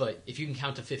 Exactly. But if you can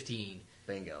count to 15,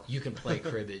 bingo, you can play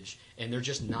cribbage, and there are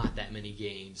just not that many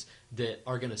games that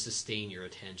are going to sustain your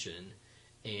attention,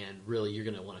 and really you're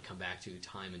going to want to come back to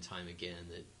time and time again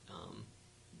that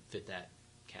fit that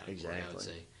category. Exactly. I would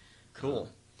say. Cool.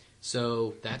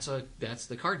 So that's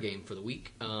the card game for the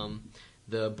week.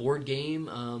 The board game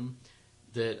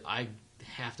that I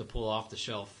have to pull off the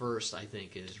shelf first, I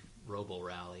think, is Robo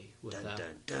Rally, without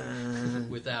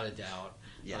a doubt.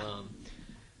 Yeah.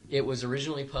 It was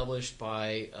originally published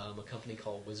by a company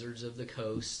called Wizards of the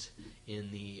Coast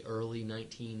in the early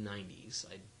 1990s.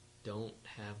 I don't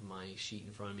have my sheet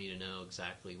in front of me to know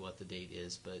exactly what the date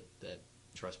is, but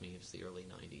trust me, it's the early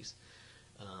 90s.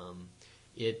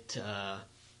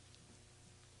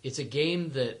 It's a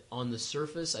game that, on the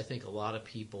surface, I think a lot of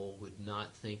people would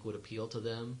not think would appeal to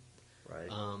them. Right.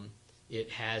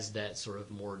 It has that sort of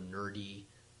more nerdy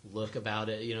look about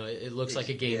it. You know, it looks like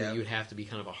a game that you would have to be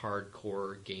kind of a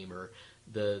hardcore gamer.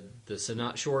 The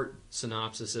short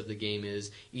synopsis of the game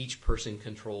is each person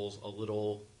controls a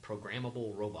little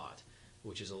programmable robot,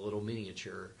 which is a little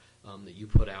miniature that you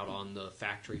put out on the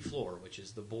factory floor, which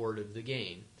is the board of the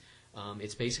game.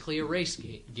 It's basically a race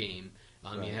game.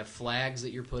 You have flags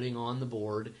that you're putting on the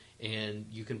board, and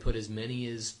you can put as many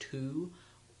as 2,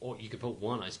 or you could put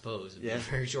 1, I suppose. It's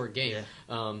a very short game.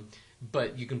 Yeah.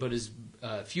 But you can put as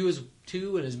few as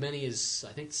 2 and as many as,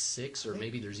 I think, 6, or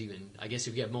maybe there's even, I guess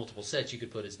if you have multiple sets, you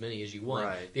could put as many as you want.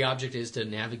 Right. The object is to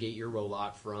navigate your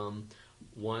robot from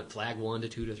flag 1 to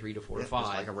 2 to 3 to 4 to 5.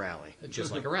 Just like a rally.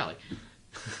 Just like a rally.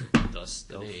 Thus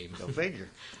the name. Go figure.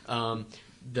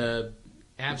 The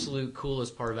absolute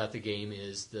coolest part about the game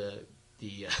is the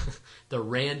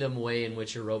random way in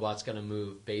which your robot's going to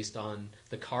move based on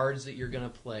the cards that you're going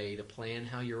to play to plan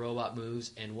how your robot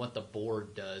moves and what the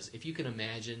board does. If you can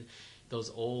imagine those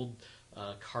old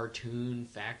cartoon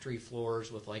factory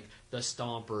floors with like the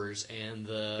stompers and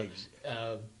the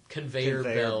conveyor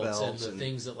belts and the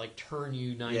things that like turn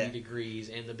you 90 degrees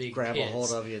and the big grab pits. a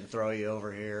hold of you and throw you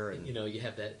over here, and you know, you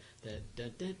have that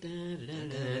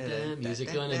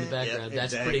music going in the background.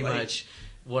 That's pretty much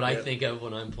what I think of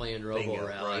when I'm playing Robo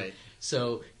Rally. Right.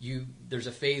 So there's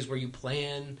a phase where you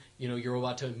plan, you know, your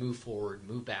robot to move forward,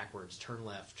 move backwards, turn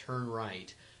left, turn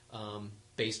right,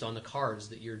 based on the cards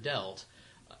that you're dealt.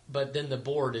 But then the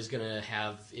board is going to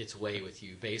have its way with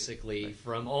you, basically,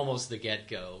 from almost the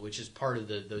get-go, which is part of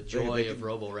the joy of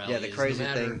Robo Rally. Yeah, the crazy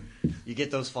thing, you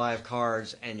get those 5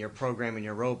 cards and you're programming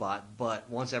your robot, but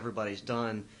once everybody's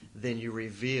done, then you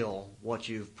reveal what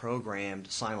you've programmed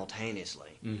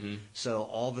simultaneously. Mm-hmm. So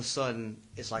all of a sudden,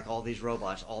 it's like all these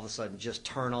robots all of a sudden just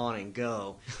turn on and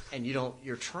go, and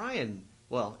you're trying...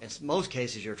 Well, in most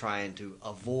cases, you're trying to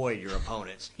avoid your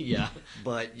opponents. Yeah.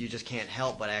 But you just can't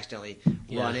help but accidentally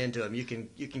run into them. You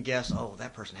can guess, oh,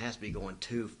 that person has to be going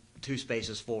two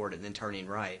spaces forward and then turning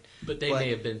right. But they may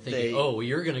have been thinking, oh, well,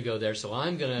 you're going to go there, so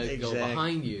I'm going to go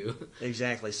behind you.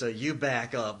 Exactly. So you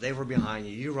back up. They were behind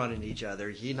you. You run into each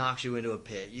other. He knocks you into a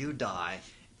pit. You die.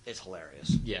 It's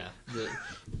hilarious. Yeah.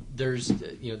 There's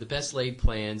the best laid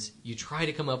plans. You try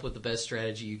to come up with the best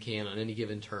strategy you can on any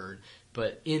given turn,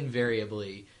 but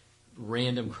invariably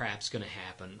random crap's going to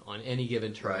happen on any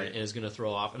given turn and is going to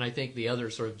throw off. And I think the other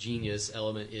sort of genius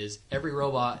element is every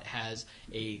robot has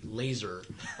a laser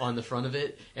on the front of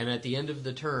it, and at the end of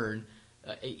the turn,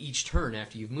 each turn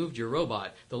after you've moved your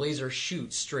robot, the laser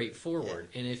shoots straight forward.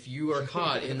 And if you are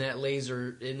caught in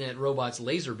that robot's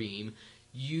laser beam,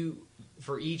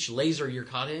 for each laser you're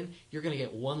caught in, you're going to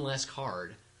get 1 less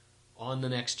card on the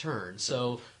next turn.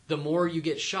 So the more you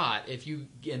get shot, if you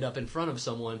end up in front of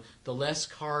someone, the less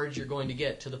cards you're going to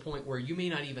get, to the point where you may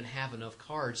not even have enough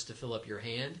cards to fill up your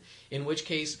hand, in which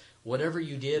case whatever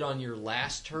you did on your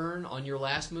last turn, on your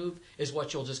last move, is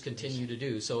what you'll just continue to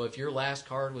do. So if your last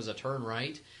card was a turn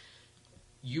right,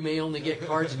 you may only get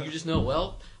cards and you just know,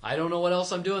 well, I don't know what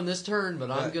else I'm doing this turn,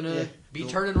 but I'm going to be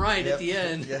turning right at the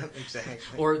end. Yeah, exactly.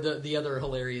 Or the other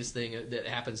hilarious thing that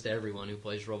happens to everyone who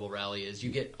plays Robo Rally is you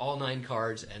get all 9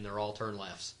 cards and they're all turn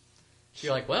lefts. So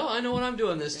you're like, well, I know what I'm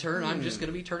doing this turn. I'm just going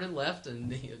to be turning left,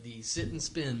 and the sit and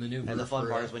spin maneuver. And the fun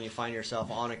part is when you find yourself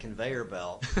on a conveyor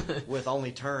belt with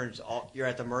only turns, you're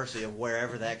at the mercy of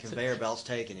wherever that conveyor belt's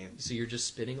taking you. So you're just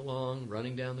spinning along,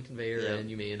 running down the conveyor, and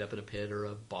you may end up in a pit or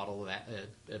a bottle of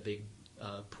a big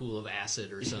pool of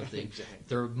acid or something. Exactly.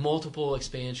 There are multiple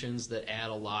expansions that add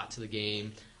a lot to the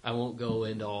game. I won't go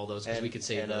into all those because we could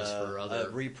save those for other...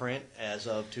 reprint as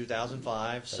of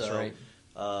 2005. That's right.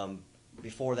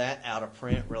 Before that, out of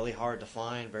print, really hard to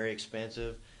find, very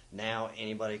expensive. Now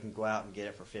anybody can go out and get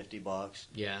it for $50.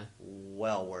 Yeah.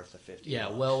 Well worth the $50. Yeah,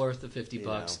 well worth the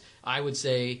 $50. I would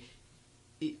say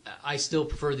I still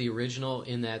prefer the original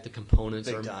in that the components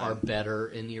are better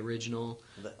in the original.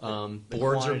 The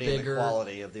boards are bigger. And the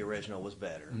quality of the original was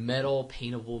better. Metal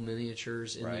paintable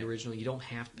miniatures in the original. You don't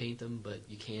have to paint them, but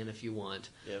you can if you want.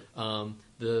 Yep.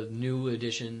 The new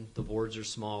edition, the boards are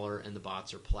smaller and the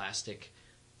bots are plastic.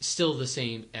 Still the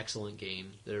same excellent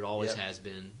game that it always has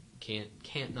been.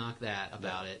 Can't knock that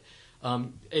about it.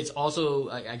 It's also,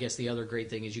 I guess, the other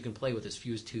great thing is you can play with as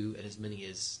few as 2 and as many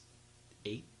as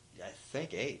 8. I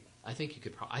think 8. I think you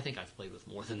could. I think I've played with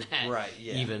more than that. Right.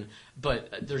 Yeah. Even,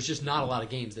 but there's just not a lot of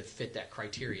games that fit that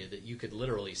criteria that you could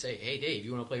literally say, "Hey, Dave,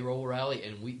 you want to play Roll Rally?"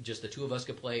 And we just the 2 of us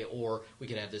could play, or we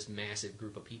could have this massive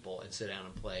group of people and sit down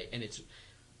and play. And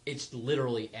it's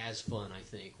literally as fun, I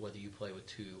think, whether you play with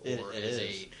 2 or as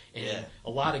 8. And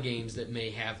a lot of games that may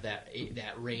have that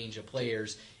range of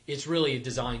players, it's really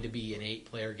designed to be an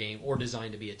 8-player game or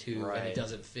designed to be a 2, and it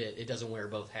doesn't fit. It doesn't wear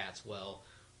both hats well.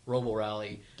 Robo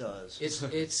Rally does. It's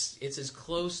as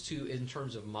close to, in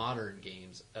terms of modern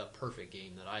games, a perfect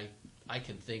game that I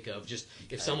can think of. Just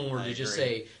if someone were to just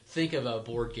say, think of a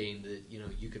board game that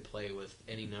you could play with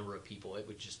any number of people, it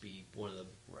would just be one of the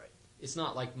It's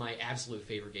not like my absolute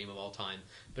favorite game of all time,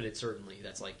 but it's certainly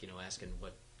that's like asking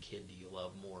what kid do you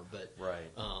love more. But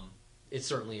it's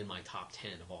certainly in my top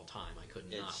 10 of all time. I could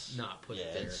not put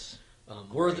it there.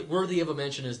 Worthy of a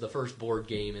mention is the first board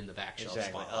game in the Backshelf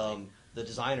Spotlight. The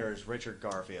designer is Richard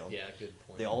Garfield. Yeah, good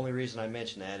point. The only reason I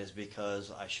mention that is because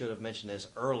I should have mentioned this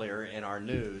earlier in our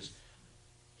news.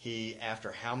 He, after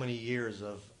how many years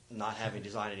of not having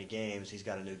designed any games, he's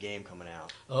got a new game coming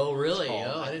out. Oh, really?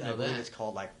 I didn't know that. I believe it's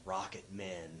called like Rocket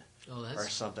Men or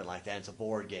something like that. It's a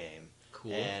board game.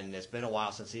 Cool. And it's been a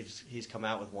while since he's come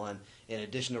out with one. In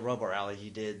addition to Robo Rally, he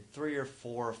did 3 or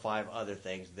 4 or 5 other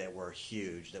things that were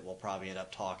huge that we'll probably end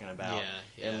up talking about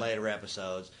in later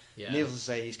episodes. Yeah. Needless to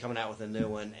say, he's coming out with a new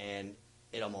one, and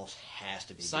it almost has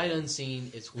to be sight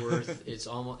unseen. It's worth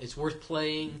it's worth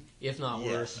playing, if not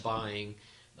worth buying,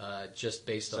 just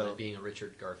based on it being a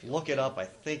Richard Garfield. Look it up. I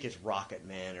think it's Rocket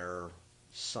Man or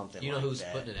something. You know who's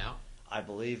putting it out? I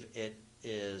believe it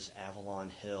is Avalon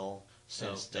Hill.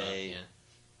 Since they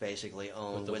basically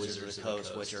own Wizards of the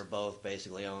Coast, which are both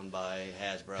basically owned by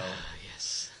Hasbro.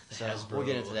 Yes. So we'll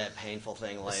get into that painful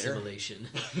thing later. Assimilation.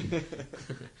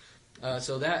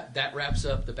 So that wraps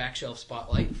up the Backshelf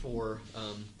Spotlight for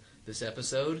this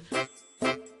episode.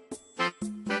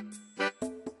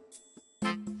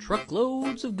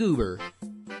 Truckloads of Goober.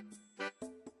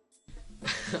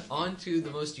 On to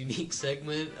the most unique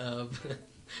segment of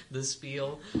the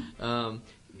Spiel.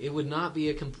 It would not be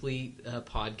a complete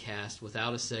podcast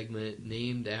without a segment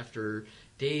named after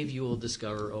Dave. You will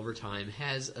discover over time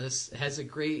has a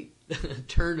great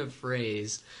turn of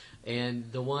phrase,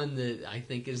 and the one that I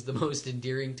think is the most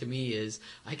endearing to me is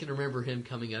I can remember him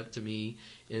coming up to me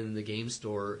in the game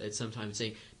store at some time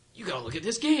saying, "You gotta look at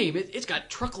this game. It's got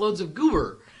truckloads of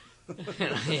goober."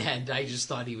 And I just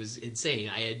thought he was insane.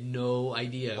 I had no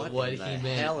idea what he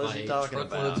meant by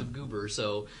truckloads of goober.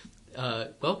 So.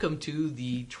 Welcome to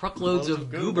the Truckloads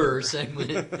of Goober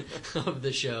segment of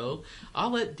the show.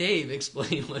 I'll let Dave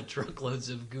explain what Truckloads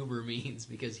of Goober means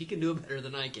because he can do it better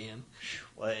than I can.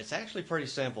 Well, it's actually pretty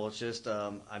simple. It's just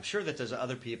I'm sure that there's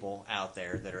other people out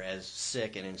there that are as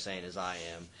sick and insane as I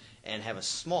am and have a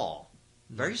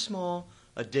very small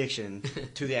addiction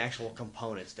to the actual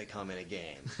components that come in a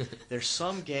game. There's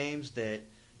some games that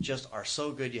just are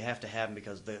so good you have to have them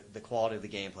because the quality of the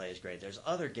gameplay is great. There's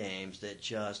other games that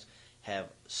just have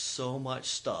so much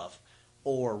stuff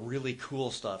or really cool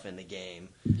stuff in the game.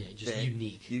 Yeah, just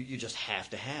unique. You just have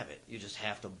to have it. You just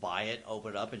have to buy it,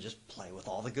 open it up, and just play with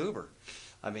all the goober.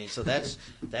 I mean, so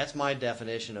that's my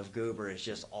definition of goober is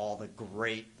just all the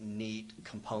great, neat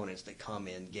components that come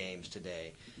in games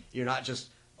today. You're not just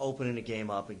opening a game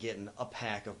up and getting a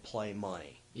pack of play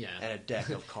money. Yeah. And a deck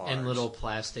of cards. And little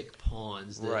plastic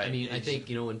pawns. That, right. I mean, I think,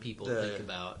 when people think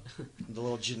about... the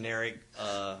little generic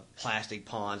plastic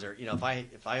pawns, or,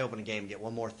 if I open a game and get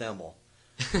one more thimble...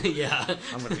 yeah.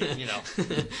 I'm going to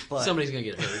be, But, somebody's going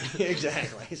to get hurt.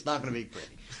 Exactly. It's not going to be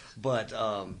pretty. But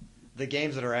the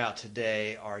games that are out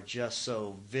today are just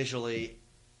so visually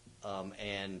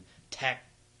and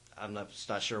I'm not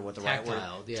sure what the right word...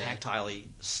 Tactilely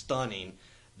stunning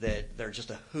that they're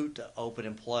just a hoot to open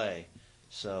and play.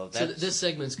 So this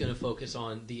segment's going to focus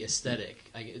on the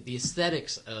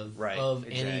aesthetics of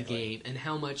any game, and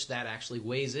how much that actually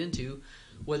weighs into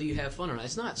whether you have fun or not.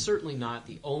 It's certainly not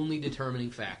the only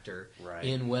determining factor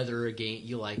in whether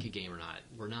you like a game or not.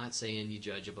 We're not saying you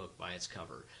judge a book by its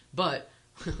cover, but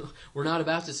we're not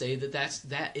about to say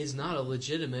that is not a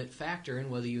legitimate factor in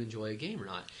whether you enjoy a game or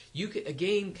not. A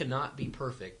game cannot be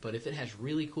perfect, but if it has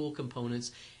really cool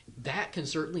components, that can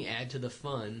certainly add to the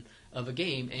fun of a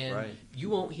game. And you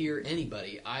won't hear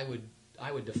anybody. I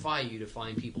would defy you to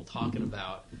find people talking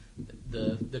about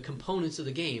the components of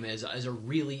the game as a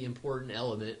really important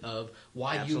element of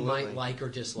why you might like or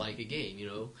dislike a game.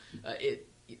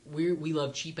 We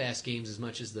love cheap ass games as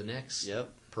much as the next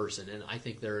person, and I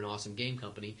think they're an awesome game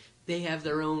company. They have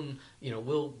their own,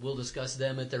 we'll discuss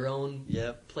them at their own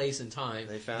place and time.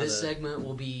 This segment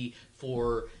will be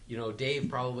for, Dave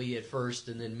probably at first,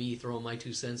 and then me throwing my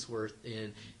 2 cents worth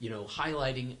in,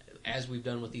 highlighting, as we've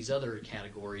done with these other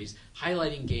categories,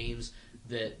 highlighting games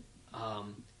that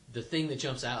the thing that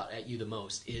jumps out at you the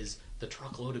most is the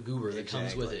truckload of goober that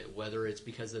comes with it, whether it's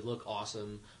because they look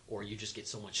awesome or you just get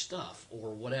so much stuff or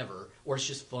whatever, or it's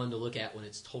just fun to look at when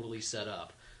it's totally set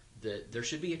up. That there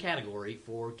should be a category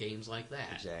for games like that.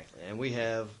 Exactly. And we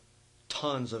have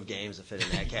tons of games that fit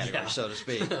in that category, so to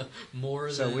speak.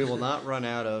 So we will not run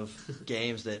out of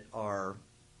games that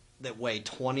weigh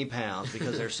 20 pounds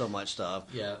because there's so much stuff,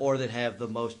 or that have the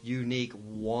most unique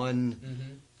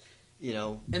one,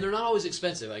 And they're not always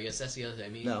expensive, I guess. That's the other thing. I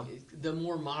mean, the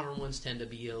more modern ones tend to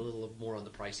be a little more on the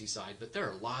pricey side, but there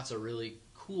are lots of really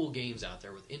cool games out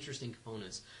there with interesting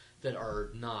components that are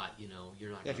not,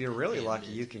 you're not. If you're really lucky,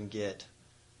 you can get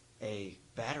a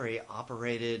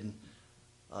battery-operated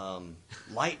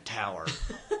light tower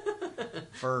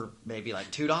for maybe like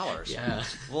 $2. Yeah,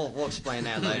 we'll explain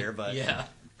that later. But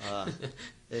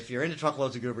if you're into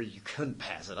Truckloads of Goober, you couldn't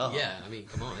pass it up. Yeah, I mean,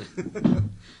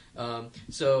 come on.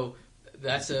 So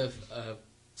that's a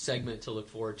segment to look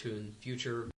forward to in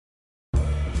future.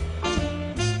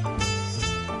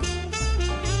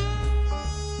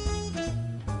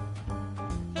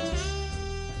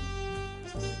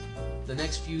 The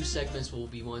next few segments will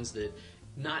be ones that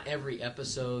not every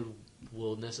episode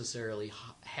will necessarily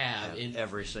have in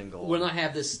every single. We'll not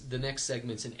have the next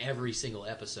segments in every single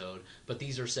episode, but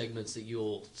these are segments that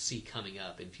you'll see coming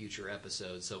up in future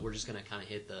episodes. So we're just going to kind of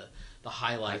hit the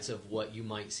highlights of what you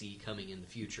might see coming in the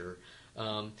future.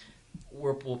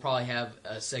 We'll probably have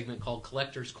a segment called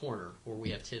Collector's Corner, where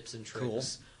we have tips and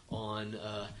tricks on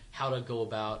how to go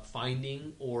about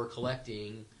finding or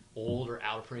collecting old or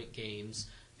out-of-print games.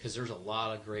 Because there's a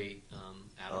lot of great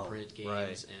out-of-print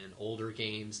games and older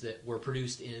games that were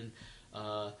produced in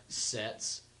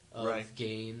sets of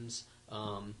games.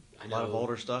 A lot of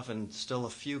older stuff and still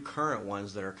a few current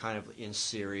ones that are kind of in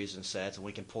series and sets, and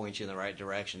we can point you in the right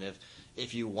direction.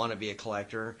 If you want to be a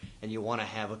collector and you want to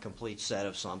have a complete set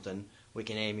of something, we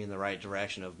can aim you in the right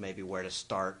direction of maybe where to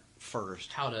start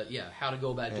first. How to go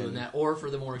about doing that. Or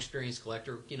for the more experienced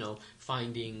collector,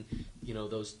 finding,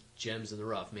 those gems in the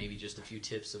rough, maybe just a few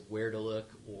tips of where to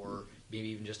look, or maybe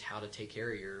even just how to take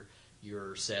care of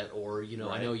your set, or I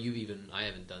know I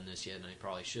haven't done this yet, and I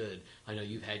probably should. I know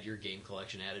you've had your game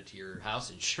collection added to your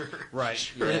house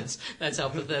insurance. That's how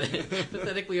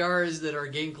pathetic we are, is that our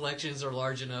game collections are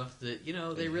large enough that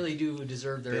they really do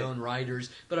deserve their own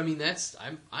riders. But I mean,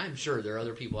 I'm sure there are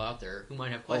other people out there who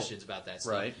might have questions about that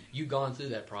stuff. You've gone through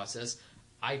that process.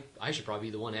 I should probably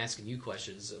be the one asking you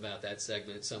questions about that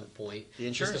segment at some point. The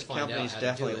insurance companies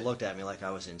definitely looked at me like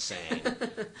I was insane,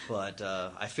 but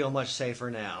I feel much safer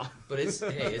now. But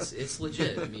it's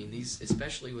legit. I mean, these,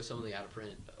 especially with some of the out of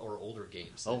print or older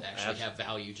games that actually have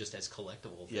value just as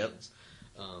collectible things.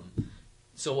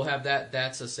 So we'll have that.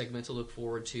 That's a segment to look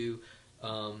forward to.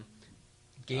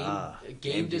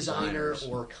 Game designer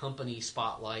or company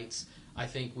spotlights. I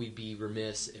think we'd be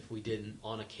remiss if we didn't,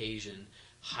 on occasion,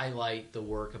 highlight the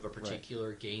work of a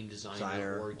particular game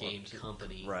designer or game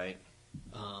company.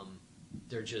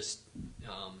 They're just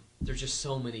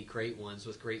so many great ones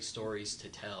with great stories to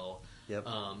tell.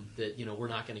 That we're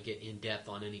not going to get in depth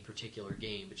on any particular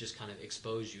game, but just kind of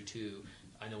expose you to.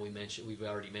 I know we've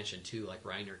already mentioned too, like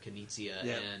Rainer Knizia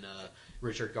and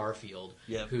Richard Garfield,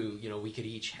 who we could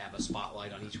each have a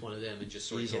spotlight on each one of them and just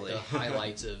sort of hit the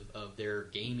highlights of their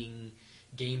game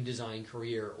design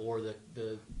career, or the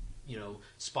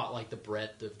spotlight the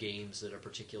breadth of games that a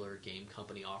particular game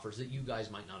company offers that you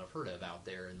guys might not have heard of out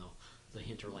there in the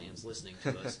hinterlands listening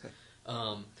to us.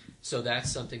 So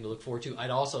that's something to look forward to.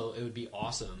 It would be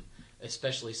awesome,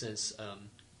 especially since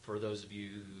for those of you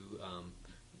who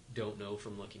don't know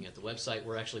from looking at the website,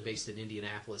 we're actually based in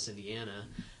Indianapolis, Indiana,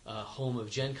 home of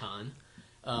Gen Con,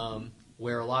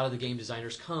 where a lot of the game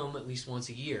designers come at least once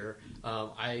a year.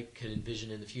 I could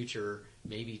envision in the future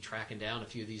maybe tracking down a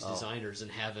few of these designers and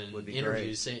having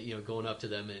interviews, going up to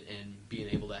them and being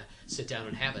able to sit down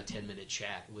and have a 10-minute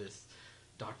chat with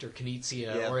Dr.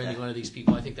 Knizia or any one of these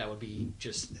people. I think that would be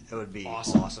just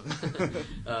awesome.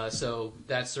 So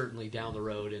that's certainly down the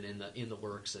road and in the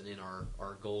works and in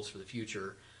our goals for the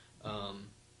future.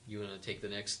 You want to take the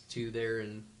next two there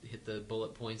and hit the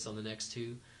bullet points on the next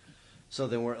two? So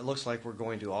then it looks like we're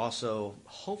going to also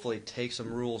hopefully take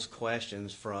some rules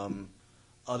questions from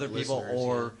other people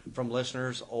or from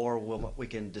listeners, or we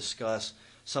can discuss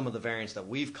some of the variants that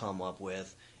we've come up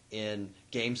with in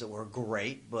games that were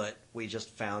great, but we just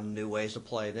found new ways to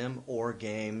play them, or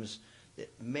games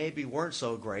that maybe weren't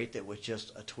so great that was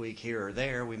just a tweak here or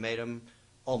there. We made them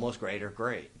almost great or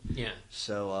great. Yeah.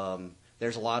 So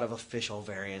there's a lot of official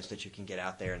variants that you can get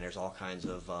out there, and there's all kinds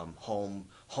of home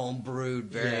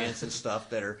brewed variants and stuff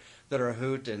that are a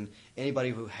hoot. And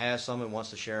anybody who has some and wants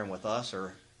to share them with us,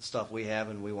 or stuff we have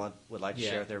and would like to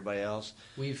share with everybody else.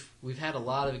 We've had a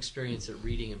lot of experience at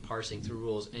reading and parsing through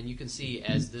rules, and you can see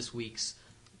as this week's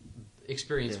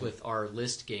experience with our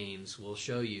list games will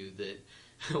show you that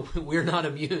we're not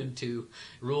immune to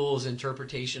rules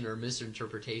interpretation or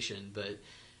misinterpretation, but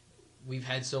we've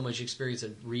had so much experience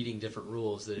in reading different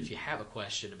rules that if you have a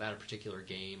question about a particular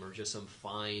game or just some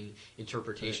fine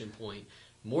interpretation point,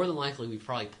 more than likely we've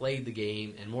probably played the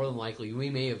game, and more than likely we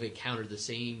may have encountered the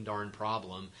same darn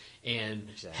problem and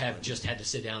have just had to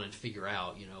sit down and figure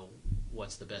out,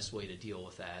 what's the best way to deal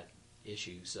with that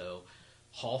issue. So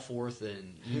haul forth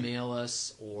and email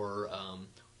us, or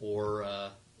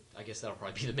I guess that'll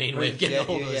probably be the main way of getting a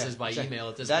hold of us is by email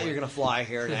at this point. You're going to fly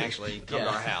here and actually come to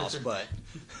our house, but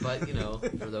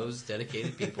for those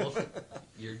dedicated people,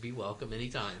 you'd be welcome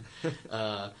anytime.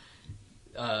 Our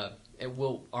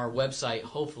website,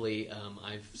 hopefully,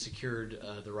 I've secured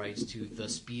the rights to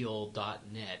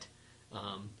thespiel.net,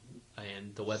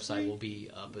 and the website will be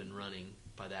up and running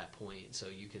by that point, so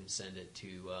you can send it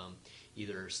to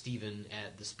either Stephen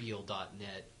at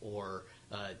thespiel.net or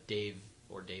Dave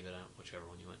or David, whichever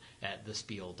one you want, at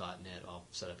thespiel.net. I'll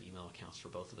set up email accounts for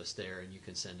both of us there, and you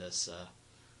can send us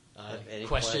any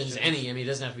questions. It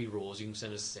doesn't have to be rules. You can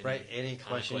send us any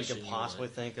question you can possibly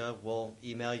think of. We'll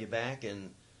email you back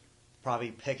and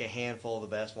probably pick a handful of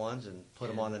the best ones and put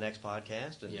them on the next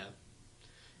podcast.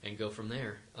 And go from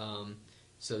there.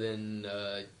 So then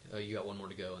you got one more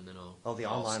to go, and then the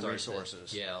online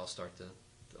resources. I'll start the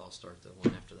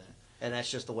one after that. And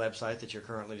that's just the website that you're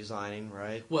currently designing,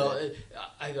 right? Well,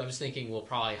 I was thinking we'll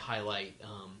probably highlight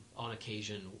on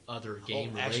occasion other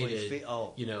game-related,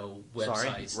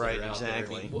 websites that are out there.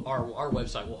 Our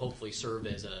website will hopefully serve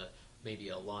as maybe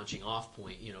a launching off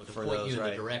point, to point you in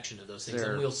the direction of those things.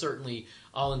 And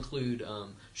I'll include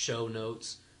show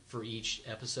notes for each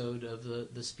episode of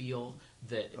the Spiel.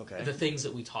 The things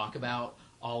that we talk about,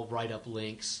 I'll write up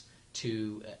links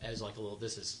to as like a little.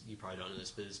 You probably don't know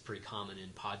this, but it's pretty common in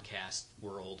podcast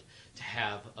world to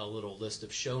have a little list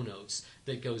of show notes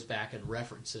that goes back and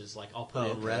references. Like I'll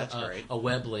put a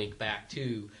web link back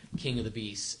to King of the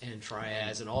Beasts and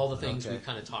Trias and all the things we've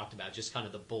kind of talked about, just kind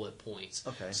of the bullet points.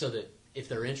 So that if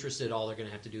they're interested, all they're going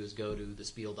to have to do is go to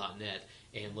thespiel.net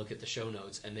and look at the show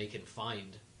notes, and they can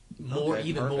find more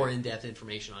in-depth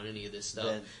information on any of this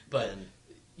stuff.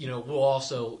 We'll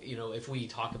also, if we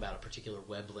talk about a particular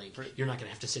web link, you're not going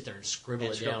to have to sit there and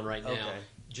scribble it down right now.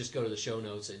 Just go to the show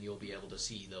notes, and you'll be able to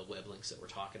see the web links that we're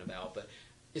talking about. But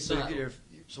it's so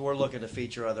we're looking to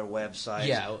feature other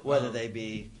websites, whether they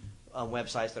be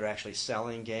websites that are actually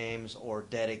selling games or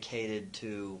dedicated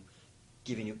to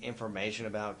giving you information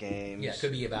about games. Yeah, it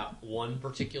could be about one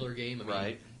particular game.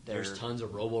 There's tons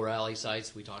of Robo Rally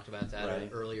sites. We talked about that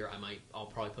earlier. I'll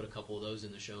probably put a couple of those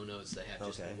in the show notes that have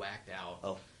just whacked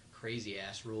out crazy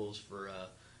ass rules for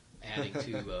adding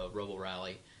to Robo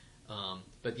Rally.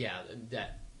 But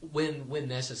that when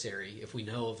necessary, if we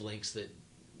know of links that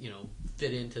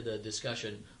fit into the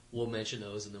discussion, we'll mention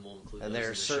those, and then we'll include. And those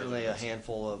there's certainly a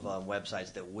handful of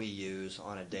websites that we use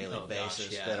on a daily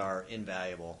basis that are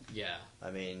invaluable. Yeah.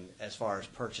 As far as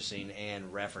purchasing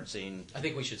and referencing, I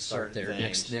think we should start there.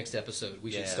 Next episode,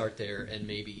 we should start there and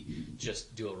maybe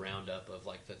just do a roundup of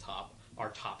like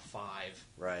our top 5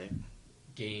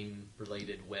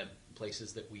 game-related web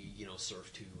places that we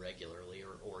surf to regularly,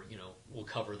 or we'll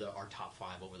cover our top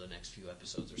 5 over the next few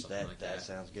episodes or something like that. That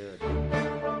sounds good.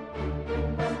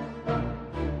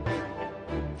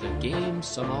 The Game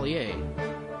Sommelier,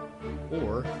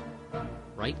 or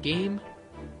right game,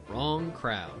 wrong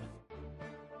crowd.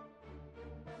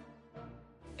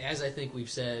 As I think we've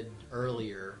said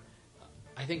earlier,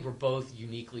 I think we're both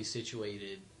uniquely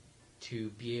situated to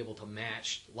be able to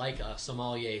match, like a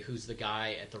sommelier who's the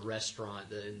guy at the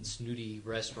restaurant, the snooty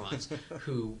restaurants,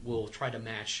 who will try to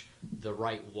match the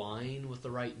right wine with the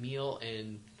right meal,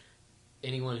 and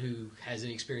anyone who has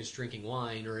any experience drinking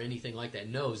wine or anything like that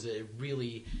knows that it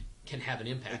really can have an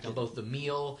impact on both the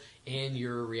meal and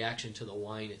your reaction to the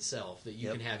wine itself. That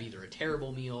you can have either a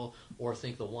terrible meal or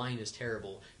think the wine is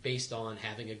terrible based on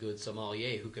having a good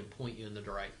sommelier who can point you in the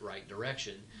right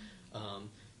direction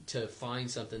to find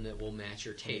something that will match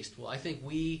your taste. Well, I think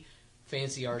we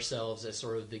fancy ourselves as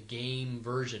sort of the game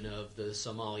version of the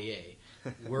sommelier.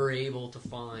 We're able to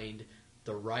find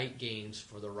the right games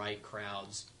for the right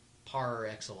crowds par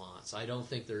excellence. I don't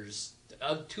think there's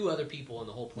two other people on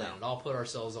the whole planet. I'll put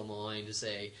ourselves on the line to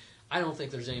say I don't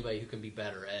think there's anybody who can be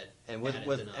better at it than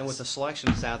us. And with the selection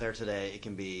that's out there today, it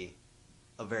can be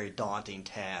a very daunting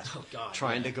task.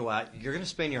 Trying to go out, you're going to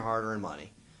spend your hard-earned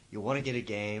money. You want to get a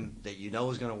game that you know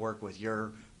is going to work with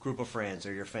your group of friends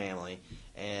or your family,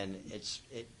 and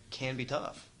it can be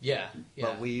tough. Yeah.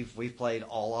 But we've played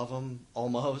all of them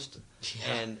almost,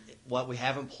 and what we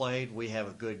haven't played, we have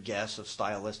a good guess of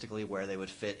stylistically where they would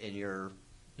fit in your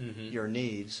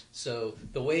needs. So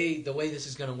the way this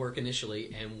is going to work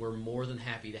initially, and we're more than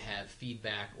happy to have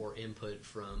feedback or input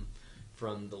from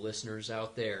the listeners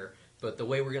out there. But the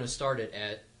way we're going to start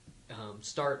it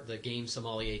start the Game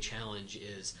Sommelier Challenge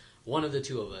is one of the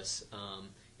two of us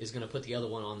is going to put the other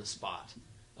one on the spot.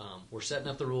 We're setting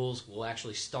up the rules. We'll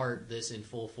actually start this in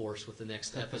full force with the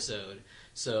next episode.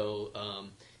 So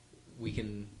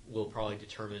we'll probably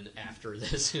determine after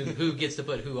this who gets to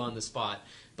put who on the spot.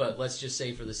 But let's just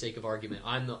say, for the sake of argument,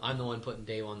 I'm the one putting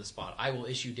Dave on the spot. I will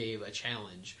issue Dave a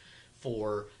challenge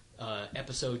for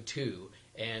episode 2,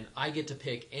 and I get to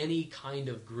pick any kind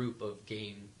of group of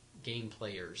game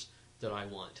players that I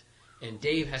want. And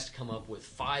Dave has to come up with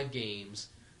 5 games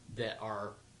that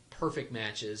are perfect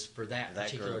matches for that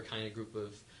particular group. Kind of group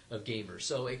of gamers.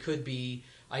 So it could be,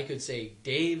 I could say,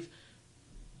 Dave,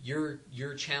 your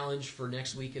challenge for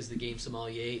next week as the Game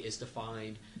Sommelier is to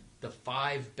find the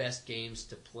 5 best games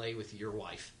to play with your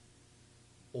wife.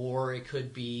 Or it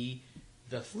could be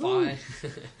the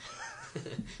 5...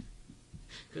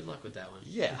 Good luck with that one.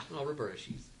 Yeah. Well, Roberta,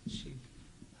 she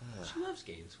loves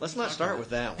games. Let's not start with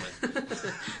that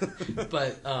one.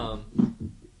 But,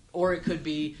 or it could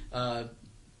be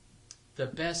the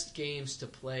best games to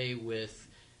play with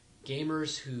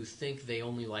gamers who think they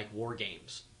only like war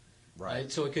games.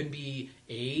 Right. So it could be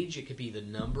age, it could be the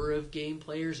number of game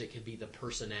players, it could be the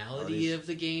personality of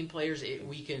the game players.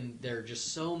 There are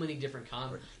just so many different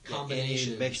combinations.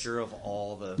 Any mixture of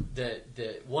all the...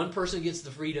 That one person gets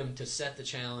the freedom to set the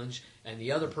challenge, and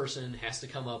the other person has to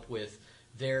come up with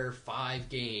their 5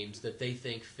 games that they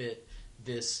think fit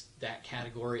that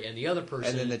category, and the other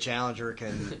person... And then the challenger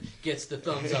can... gets the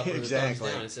thumbs up or the thumbs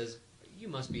down and says... You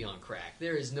must be on crack.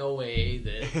 There is no way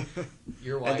that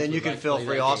your wife. And then you can feel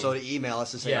free also to email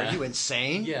us and say, "Are you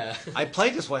insane? Yeah, I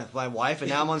played this with my wife, and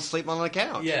now I'm sleeping on the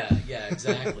couch." Yeah,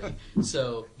 exactly.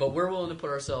 So, but we're willing to put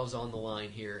ourselves on the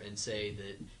line here and say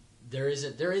that there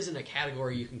isn't a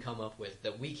category you can come up with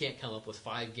that we can't come up with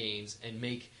 5 games and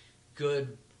make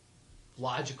good,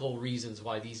 logical reasons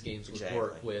why these games would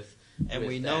work with. And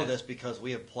we know this because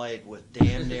we have played with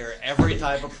damn near every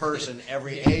type of person,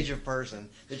 every age of person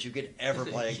that you could ever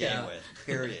play a game with,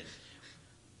 period.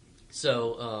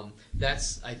 So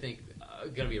that's, I think,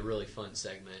 going to be a really fun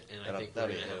segment, and I think we're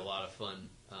going to have a lot of fun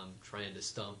trying to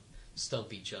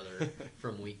stump each other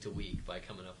from week to week by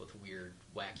coming up with weird,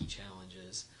 wacky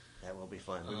challenges. That will be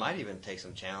fun. We might even take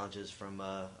some challenges from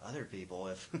other people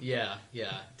if. Yeah,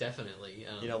 definitely.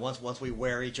 Once we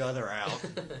wear each other out.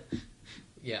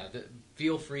 Yeah,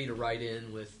 feel free to write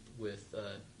in with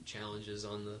challenges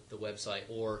on the website,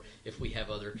 or if we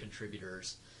have other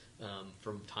contributors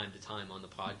from time to time on the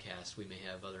podcast, we may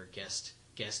have other guest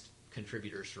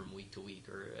contributors from week to week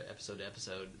or episode to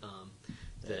episode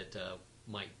that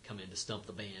might come in to stump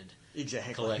the band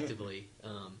collectively.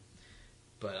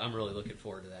 But I'm really looking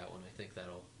forward to that one. I think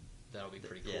that'll be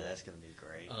pretty cool. Yeah, that's going to be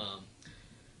great.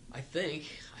 I think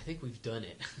we've done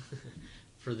it.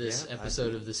 For this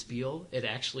episode of the Spiel. It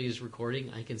actually is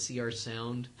recording. I can see our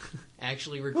sound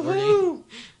actually recording. Woo-hoo!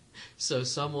 So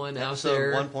someone episode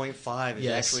out there... 1.5 is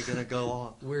actually going to go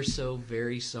on. We're so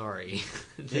very sorry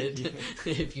that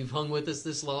if you've hung with us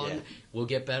this long, we'll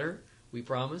get better. We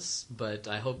promise. But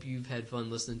I hope you've had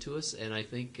fun listening to us. And I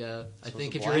think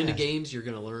if you're into games, you're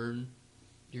going to learn.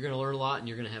 You're going to learn a lot, and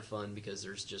you're going to have fun because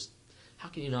there's just... How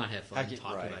can you not have fun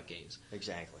talking about games?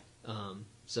 Exactly.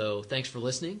 So thanks for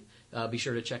listening. Be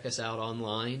sure to check us out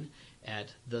online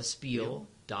at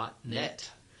thespiel.net.